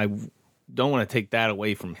don't want to take that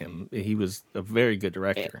away from him. He was a very good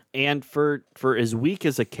director. And for as weak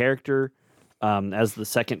as a character as the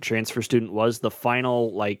second transfer student was, the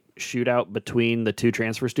final shootout between the two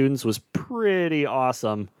transfer students was pretty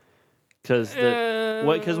awesome. Because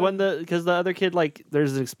the other kid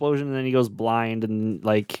there's an explosion and then he goes blind and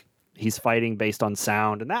he's fighting based on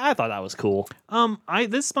sound, and I thought that was cool.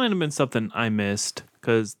 This might have been something I missed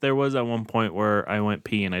because there was at one point where I went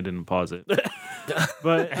pee and I didn't pause it.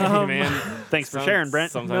 But Hey, man, thanks for sharing,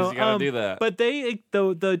 Brent. Sometimes you gotta do that. But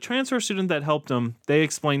the transfer student that helped him, they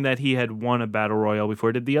explained that he had won a battle royale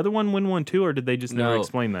before. Did the other one win one too, or did they just never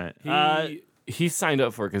explain that? He signed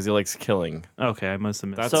up for it because he likes killing. Okay, I must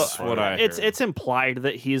have missed. That's what I heard. It's implied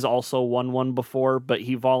that he's also won one before, but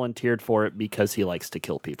he volunteered for it because he likes to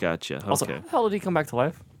kill people. Gotcha. Okay. Also, how the hell did he come back to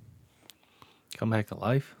life? Come back to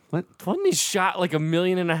life? What? Wasn't he shot 1.5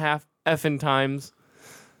 million effing times?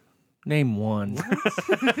 Name one.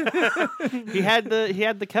 He had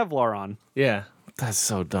the Kevlar on. Yeah. That's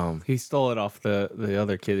so dumb. He stole it off the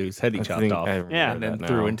other kid whose head he chopped off. Yeah, and then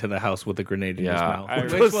threw into the house with a grenade in his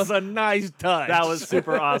mouth. Which was a nice touch. That was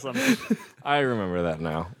super awesome. I remember that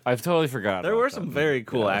now. I've totally forgot. There about were that. some very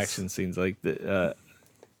cool action scenes.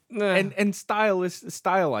 and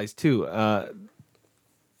stylized too.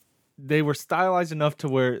 They were stylized enough to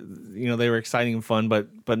where they were exciting and fun,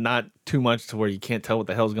 but not too much to where you can't tell what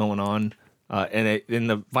the hell's going on. And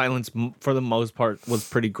the violence for the most part was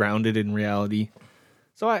pretty grounded in reality.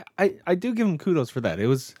 So I do give them kudos for that. It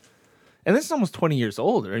was, and this is almost 20 years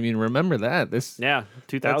old. I mean, remember that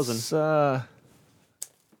 2000.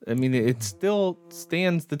 I mean, it still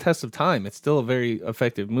stands the test of time. It's still a very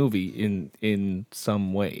effective movie in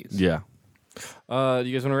some ways. Yeah. Do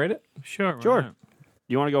you guys want to rate it? Sure. Sure.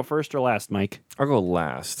 You want to go first or last, Mike? I'll go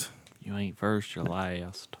last. You ain't first, you're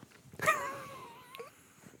last.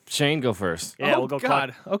 Shane, go first. Yeah, we'll go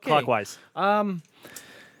clockwise.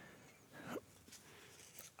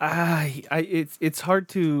 It's hard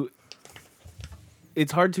to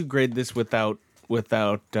grade this without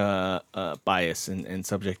bias and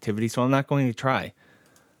subjectivity, so I'm not going to try.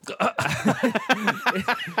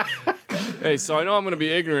 Hey, so I know I'm going to be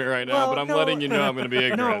ignorant right now, but I'm letting you know I'm going to be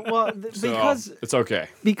ignorant. No, well, because it's okay.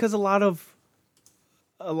 Because a lot of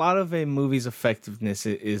a movie's effectiveness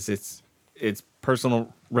is its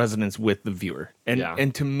personal resonance with the viewer,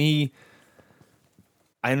 and to me,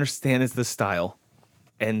 I understand it's the style,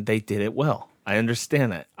 and they did it well. I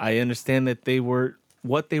understand that. I understand that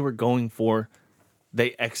what they were going for,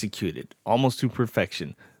 they executed almost to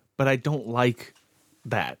perfection. But I don't like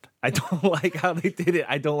that. I don't like how they did it.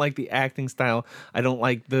 I don't like the acting style. I don't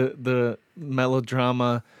like the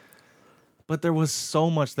melodrama. But there was so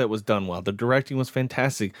much that was done well. The directing was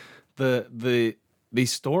fantastic. The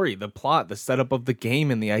story, the plot, the setup of the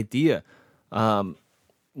game and the idea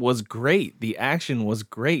was great. The action was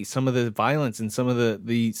great. Some of the violence and some of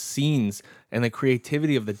the scenes and the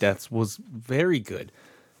creativity of the deaths was very good.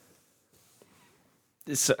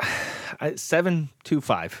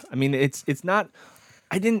 7.25. I mean, it's not.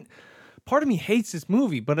 I didn't. Part of me hates this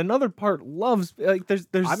movie, but another part loves. Like there's.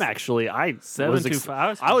 I'm actually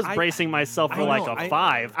 7.25. I was bracing myself for like a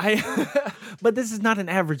 5. But this is not an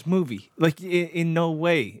average movie. Like in no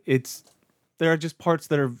way. There are just parts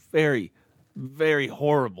that are very, very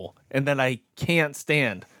horrible and that I can't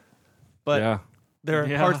stand. But there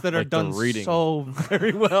are parts that are done so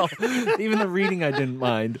very well. Even the reading I didn't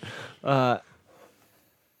mind.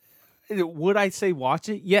 Would I say watch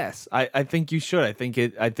it? Yes, I think you should. I think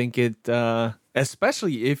it,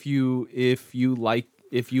 especially if you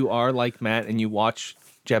are like Matt and you watch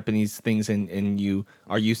Japanese things and you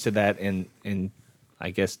are used to that and I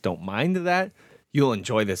guess don't mind that, you'll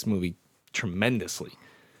enjoy this movie tremendously.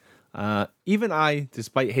 Even I,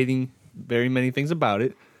 despite hating very many things about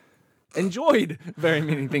it, enjoyed very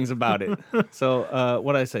many things about it. So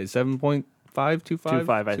what did I say? 7.525?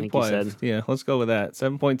 2.5, I think you said. Yeah, let's go with that.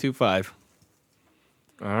 7.25.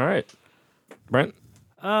 All right. Brent?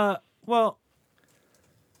 Well,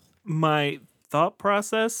 my thought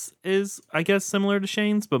process is, I guess, similar to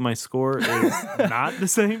Shane's, but my score is not the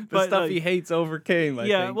same. The stuff he hates overcame, I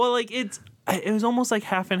think. Well, like, it was almost like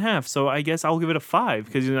half and half, so I guess I'll give it a 5,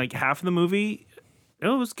 because like half of the movie, it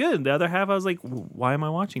was good. The other half, I was like, why am I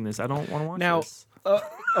watching this? I don't want to watch this.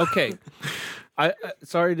 Okay. I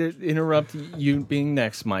sorry to interrupt you being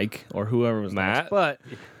next, Mike, or whoever was Matt, next, but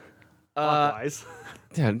clockwise.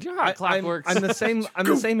 Yeah, you know how clock works. I'm the same. I'm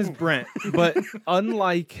the same as Brent, but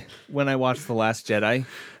unlike when I watched The Last Jedi,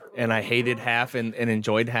 and I hated half and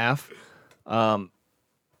enjoyed half, at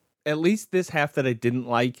least this half that I didn't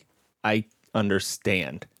like, I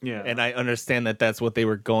understand. Yeah, and I understand that that's what they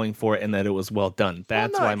were going for, and that it was well done.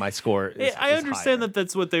 That's why my score is. I understand that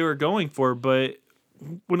that's what they were going for, but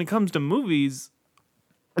when it comes to movies,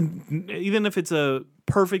 even if it's a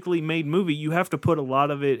perfectly made movie, you have to put a lot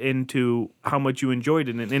of it into how much you enjoyed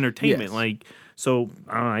it in entertainment. Yes. Like, so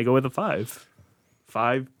I don't know, I go with a 5.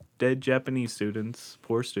 5 dead Japanese students,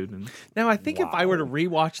 poor students. Now, I think if I were to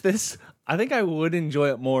rewatch this, I think I would enjoy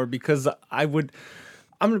it more because I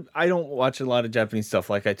don't watch a lot of Japanese stuff,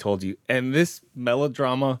 like I told you, and this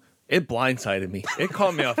melodrama, it blindsided me. It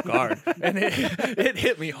caught me off guard, and it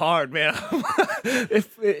hit me hard, man.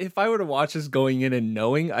 If I were to watch this going in and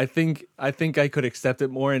knowing, I think I could accept it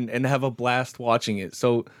more and have a blast watching it.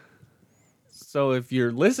 So if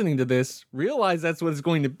you're listening to this, realize that's what it's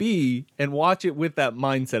going to be and watch it with that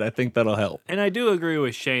mindset. I think that'll help. And I do agree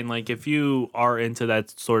with Shane. Like, if you are into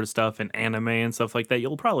that sort of stuff and anime and stuff like that,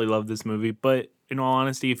 you'll probably love this movie. But in all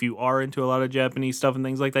honesty, if you are into a lot of Japanese stuff and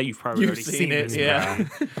things like that, you've probably already seen it. Yeah.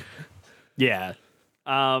 Yeah.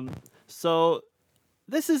 So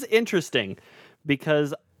this is interesting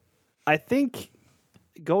because I think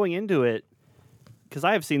going into it, because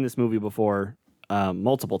I have seen this movie before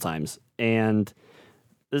multiple times, and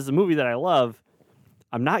this is a movie that I love.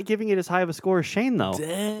 I'm not giving it as high of a score as Shane though.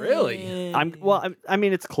 Really? I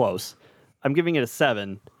mean, it's close. I'm giving it a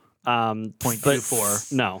 7.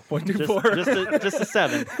 0.24. No, 0.24. just a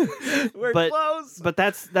 7. We're but, close. But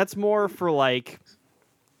that's more for like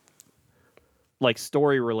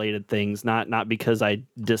story related things, not because I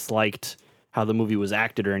disliked how the movie was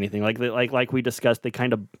acted or anything. Like we discussed, they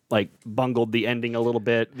kind of like bungled the ending a little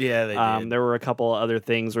bit. Yeah, they did. There were a couple of other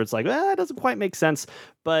things where it's like, it doesn't quite make sense.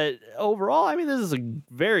 But overall, I mean, this is a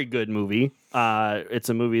very good movie. It's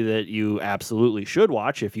a movie that you absolutely should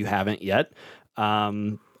watch if you haven't yet.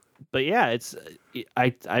 But yeah,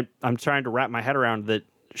 I'm trying to wrap my head around that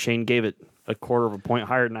Shane gave it a quarter of a point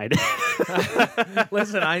higher than I did.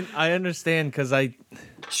 Listen, I understand because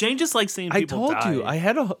Shane just likes seeing people I told die. you I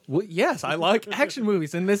had yes, I like action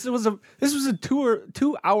movies, and this was a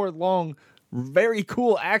 2 hour long, very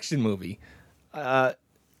cool action movie.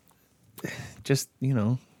 Just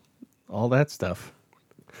all that stuff.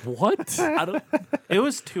 What? It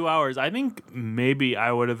was 2 hours. I think maybe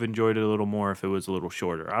I would have enjoyed it a little more if it was a little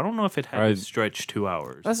shorter. I don't know if it had to stretch 2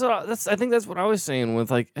 hours. I think that's what I was saying with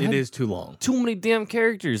like It is too long. Too many damn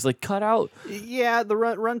characters. Like cut out. Yeah, the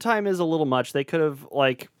runtime is a little much. They could have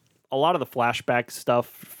a lot of the flashback stuff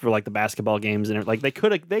for like the basketball games and like they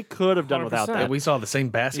could have done without 100%. that. We saw the same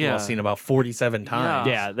basketball scene about 47 times.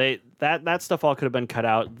 Yeah, that stuff all could have been cut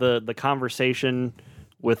out. The conversation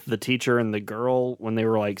with the teacher and the girl when they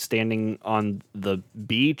were like standing on the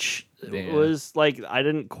beach was like I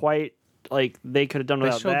didn't quite like they could have done They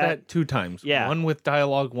without showed that 2 times. Yeah. One with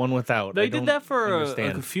dialogue, one without. They did that for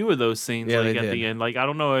a few of those scenes Yeah, like they at did. the end. Like I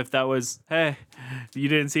don't know if that was, hey, you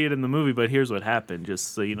didn't see it in the movie, but here's what happened.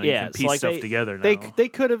 Just so you know, you can piece stuff together now. They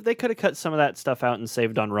could have cut some of that stuff out and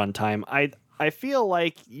saved on runtime. I feel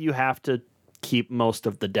like you have to keep most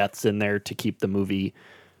of the deaths in there to keep the movie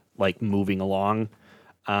like moving along.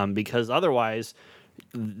 Because otherwise,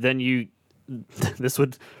 then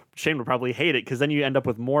Shane would probably hate it because then you end up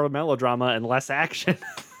with more melodrama and less action.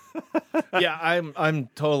 Yeah, I'm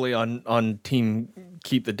totally on team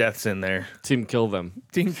keep the deaths in there. Team kill them.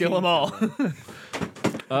 Team kill them all.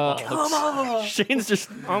 Shane's just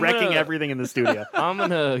wrecking everything in the studio. I'm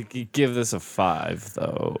gonna give this a 5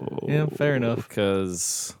 though. Yeah, fair enough.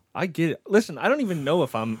 Because I get it. Listen, I don't even know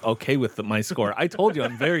if I'm okay with my score. I told you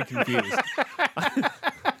I'm very confused.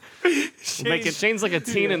 Shane's like a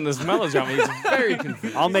teen in this melodrama. He's very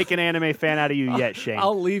confused. I'll make an anime fan out of you yet, Shane.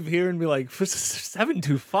 I'll leave here and be like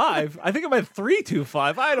 725. I think I'm at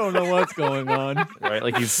 325. I don't know what's going on. Right,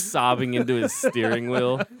 like he's sobbing into his steering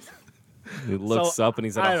wheel. He looks up and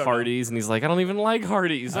he's at a Hardee's and he's like, I don't even like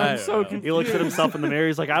Hardee's. I'm so confused. He looks at himself in the mirror.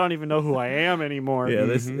 He's like, I don't even know who I am anymore. Yeah,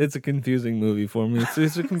 it's a confusing movie for me.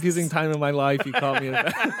 It's a confusing time in my life. You caught me at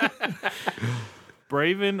that.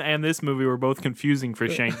 Braven and this movie were both confusing for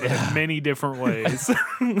Shane in many different ways.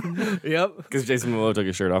 Yep. Because Jason Momoa took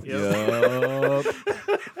his shirt off. Yep.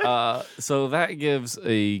 So that gives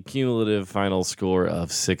a cumulative final score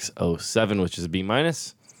of 607, which is a B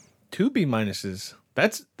minus. 2 B minuses.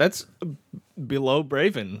 That's below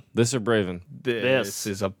Braven. This or Braven? This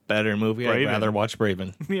is a better movie. Braven. I'd rather watch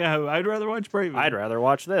Braven. Yeah, I'd rather watch Braven. I'd rather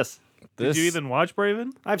watch this. Did you even watch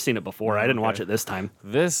Braven? I've seen it before. I didn't watch it this time.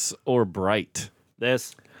 This or Bright?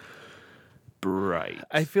 This. Bright.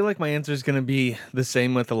 I feel like my answer is going to be the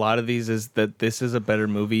same with a lot of these, is that this is a better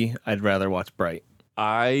movie. I'd rather watch Bright.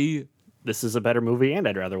 This is a better movie, and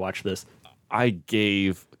I'd rather watch this. I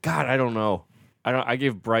don't know. I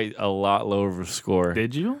gave Bright a lot lower of a score.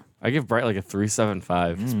 Did you? I give Bright like a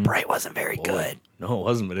 3.75. Bright wasn't very good. No, it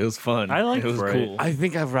wasn't, but it was fun. I liked it was Bright. cool. I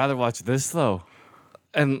think I'd rather watch this though.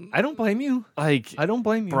 And I don't blame you. like I don't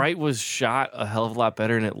blame you. Bright was shot a hell of a lot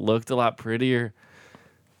better and it looked a lot prettier.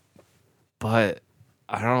 But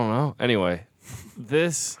I don't know. Anyway,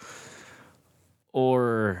 this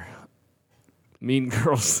or Mean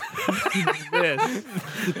Girls.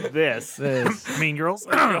 This. Mean Girls?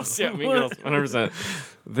 Yeah, Mean Girls, 100%.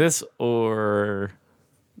 This or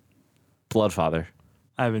Bloodfather.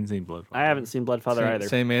 I haven't seen Bloodfather. I haven't seen Bloodfather either.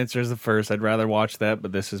 Same answer as the first. I'd rather watch that,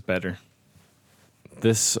 but this is better.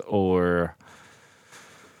 This or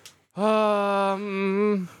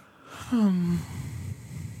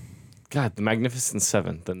God, The Magnificent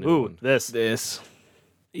Seven, the new one. This.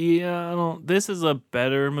 Yeah, I don't. This is a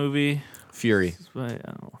better movie. Fury. But,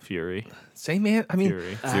 I don't know, Fury. Same man. I mean,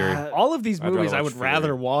 Fury. all of these I'd movies rather I watch would Fury.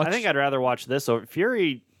 rather watch. I think I'd rather watch this over.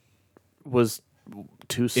 Fury was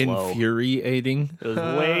too slow. Infuriating. It was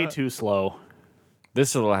way too slow.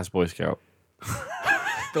 This or The Last Boy Scout.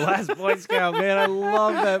 The Last Boy Scout, man. I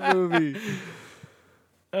love that movie.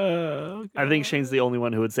 I think Shane's the only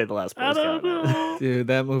one who would say The Last Boy Scout. Dude,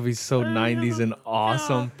 that movie's so 90s and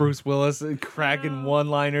awesome. Bruce Willis cracking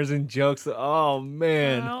one-liners and jokes. Oh,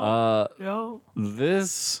 man.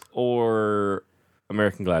 This or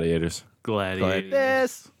American Gladiators? Gladiators.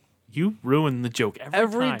 This. You ruin the joke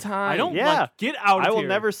every time. I don't like. Get out of here. I will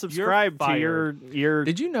never subscribe to your.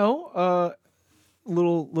 Did you know,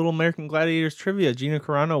 little American Gladiators trivia, Gina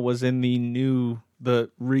Carano was in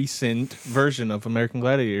the recent version of American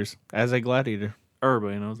Gladiators as a gladiator.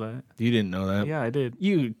 Everybody knows that. You didn't know that? Yeah, I did.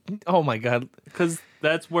 Oh my God. Because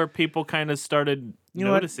that's where people kind of started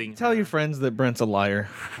noticing. Tell your friends that Brent's a liar.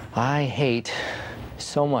 I hate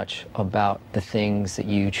so much about the things that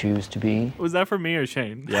you choose to be. Was that for me or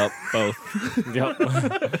Shane? Yep, both.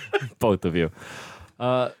 Yep, both of you.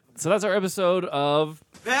 So that's our episode of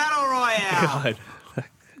Battle Royale. God.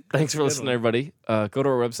 Thanks for listening, everybody. Go to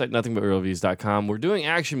our website, nothingbutreviews.com. We're doing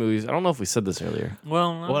action movies. I don't know if we said this earlier.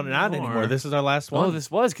 Well, not anymore. This is our last one. Oh,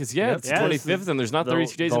 this was, because, it's the 25th, and there's not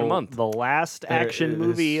 32 days in a month. The last action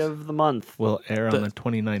movie of the month. Will air on the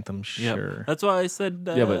 29th, I'm sure. Yep. That's why I said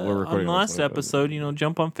but we're recording on the on last the 25th. episode,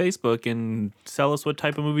 jump on Facebook and tell us what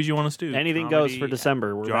type of movies you want us to do. Anything goes for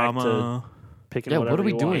December. We're drama, back to picking what are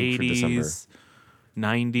we doing for 80s, December?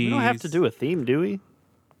 90s. We don't have to do a theme, do we?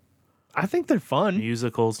 I think they're fun.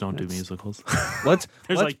 Musicals, don't do musicals. Let's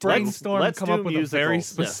like brainstorm and come do up with a very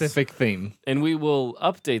musicals. specific theme. And we will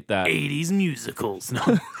update that. 80s musicals. No.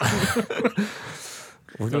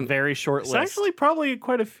 It's a very short It's list. actually probably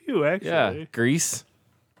quite a few, actually. Yeah, Grease.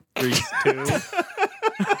 Grease 2.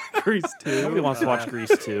 Grease 2. Nobody wants to watch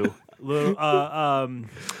Grease 2. Little,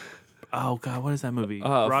 oh, God, what is that movie?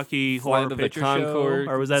 Rocky Flight Horror of the Picture Conchords.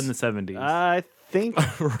 Show? Or was that in the 70s? I think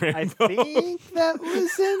that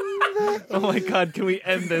was in the... Oh my God, can we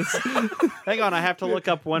end this? Hang on, I have to look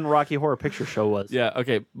up when Rocky Horror Picture Show was. Yeah,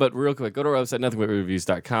 okay. But real quick, go to our website,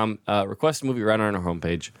 nothingbutreviews.com. Request a movie right on our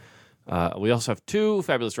homepage. We also have two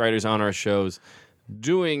fabulous writers on our shows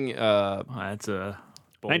doing that's a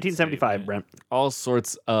 1975, Brent. all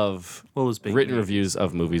sorts of written reviews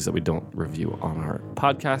of movies that we don't review on our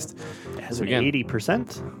podcast. It has So an again,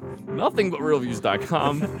 80%.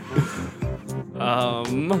 nothingbutreviews.com.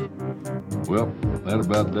 Well, that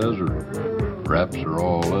about does her. Wraps are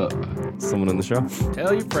all up. Someone in the show?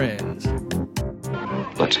 Tell your friends.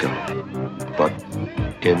 Let's go. But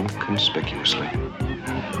inconspicuously.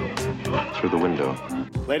 Through the window.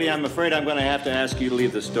 Lady, I'm afraid I'm going to have to ask you to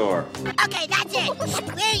leave the store. Okay, that's it.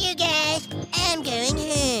 Screw you guys. I'm going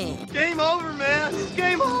home. Game over, man. It's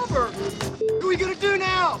game over. What are we gonna do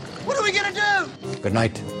now? What are we gonna do? Good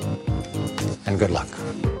night, and good luck.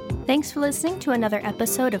 Thanks for listening to another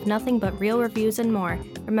episode of Nothing But Real Reviews and More.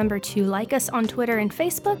 Remember to like us on Twitter and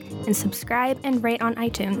Facebook, and subscribe and rate on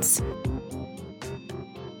iTunes.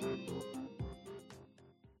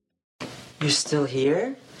 You're still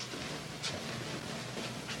here?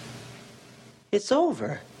 It's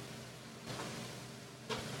over.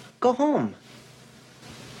 Go home.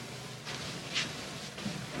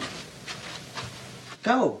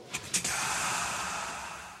 Go.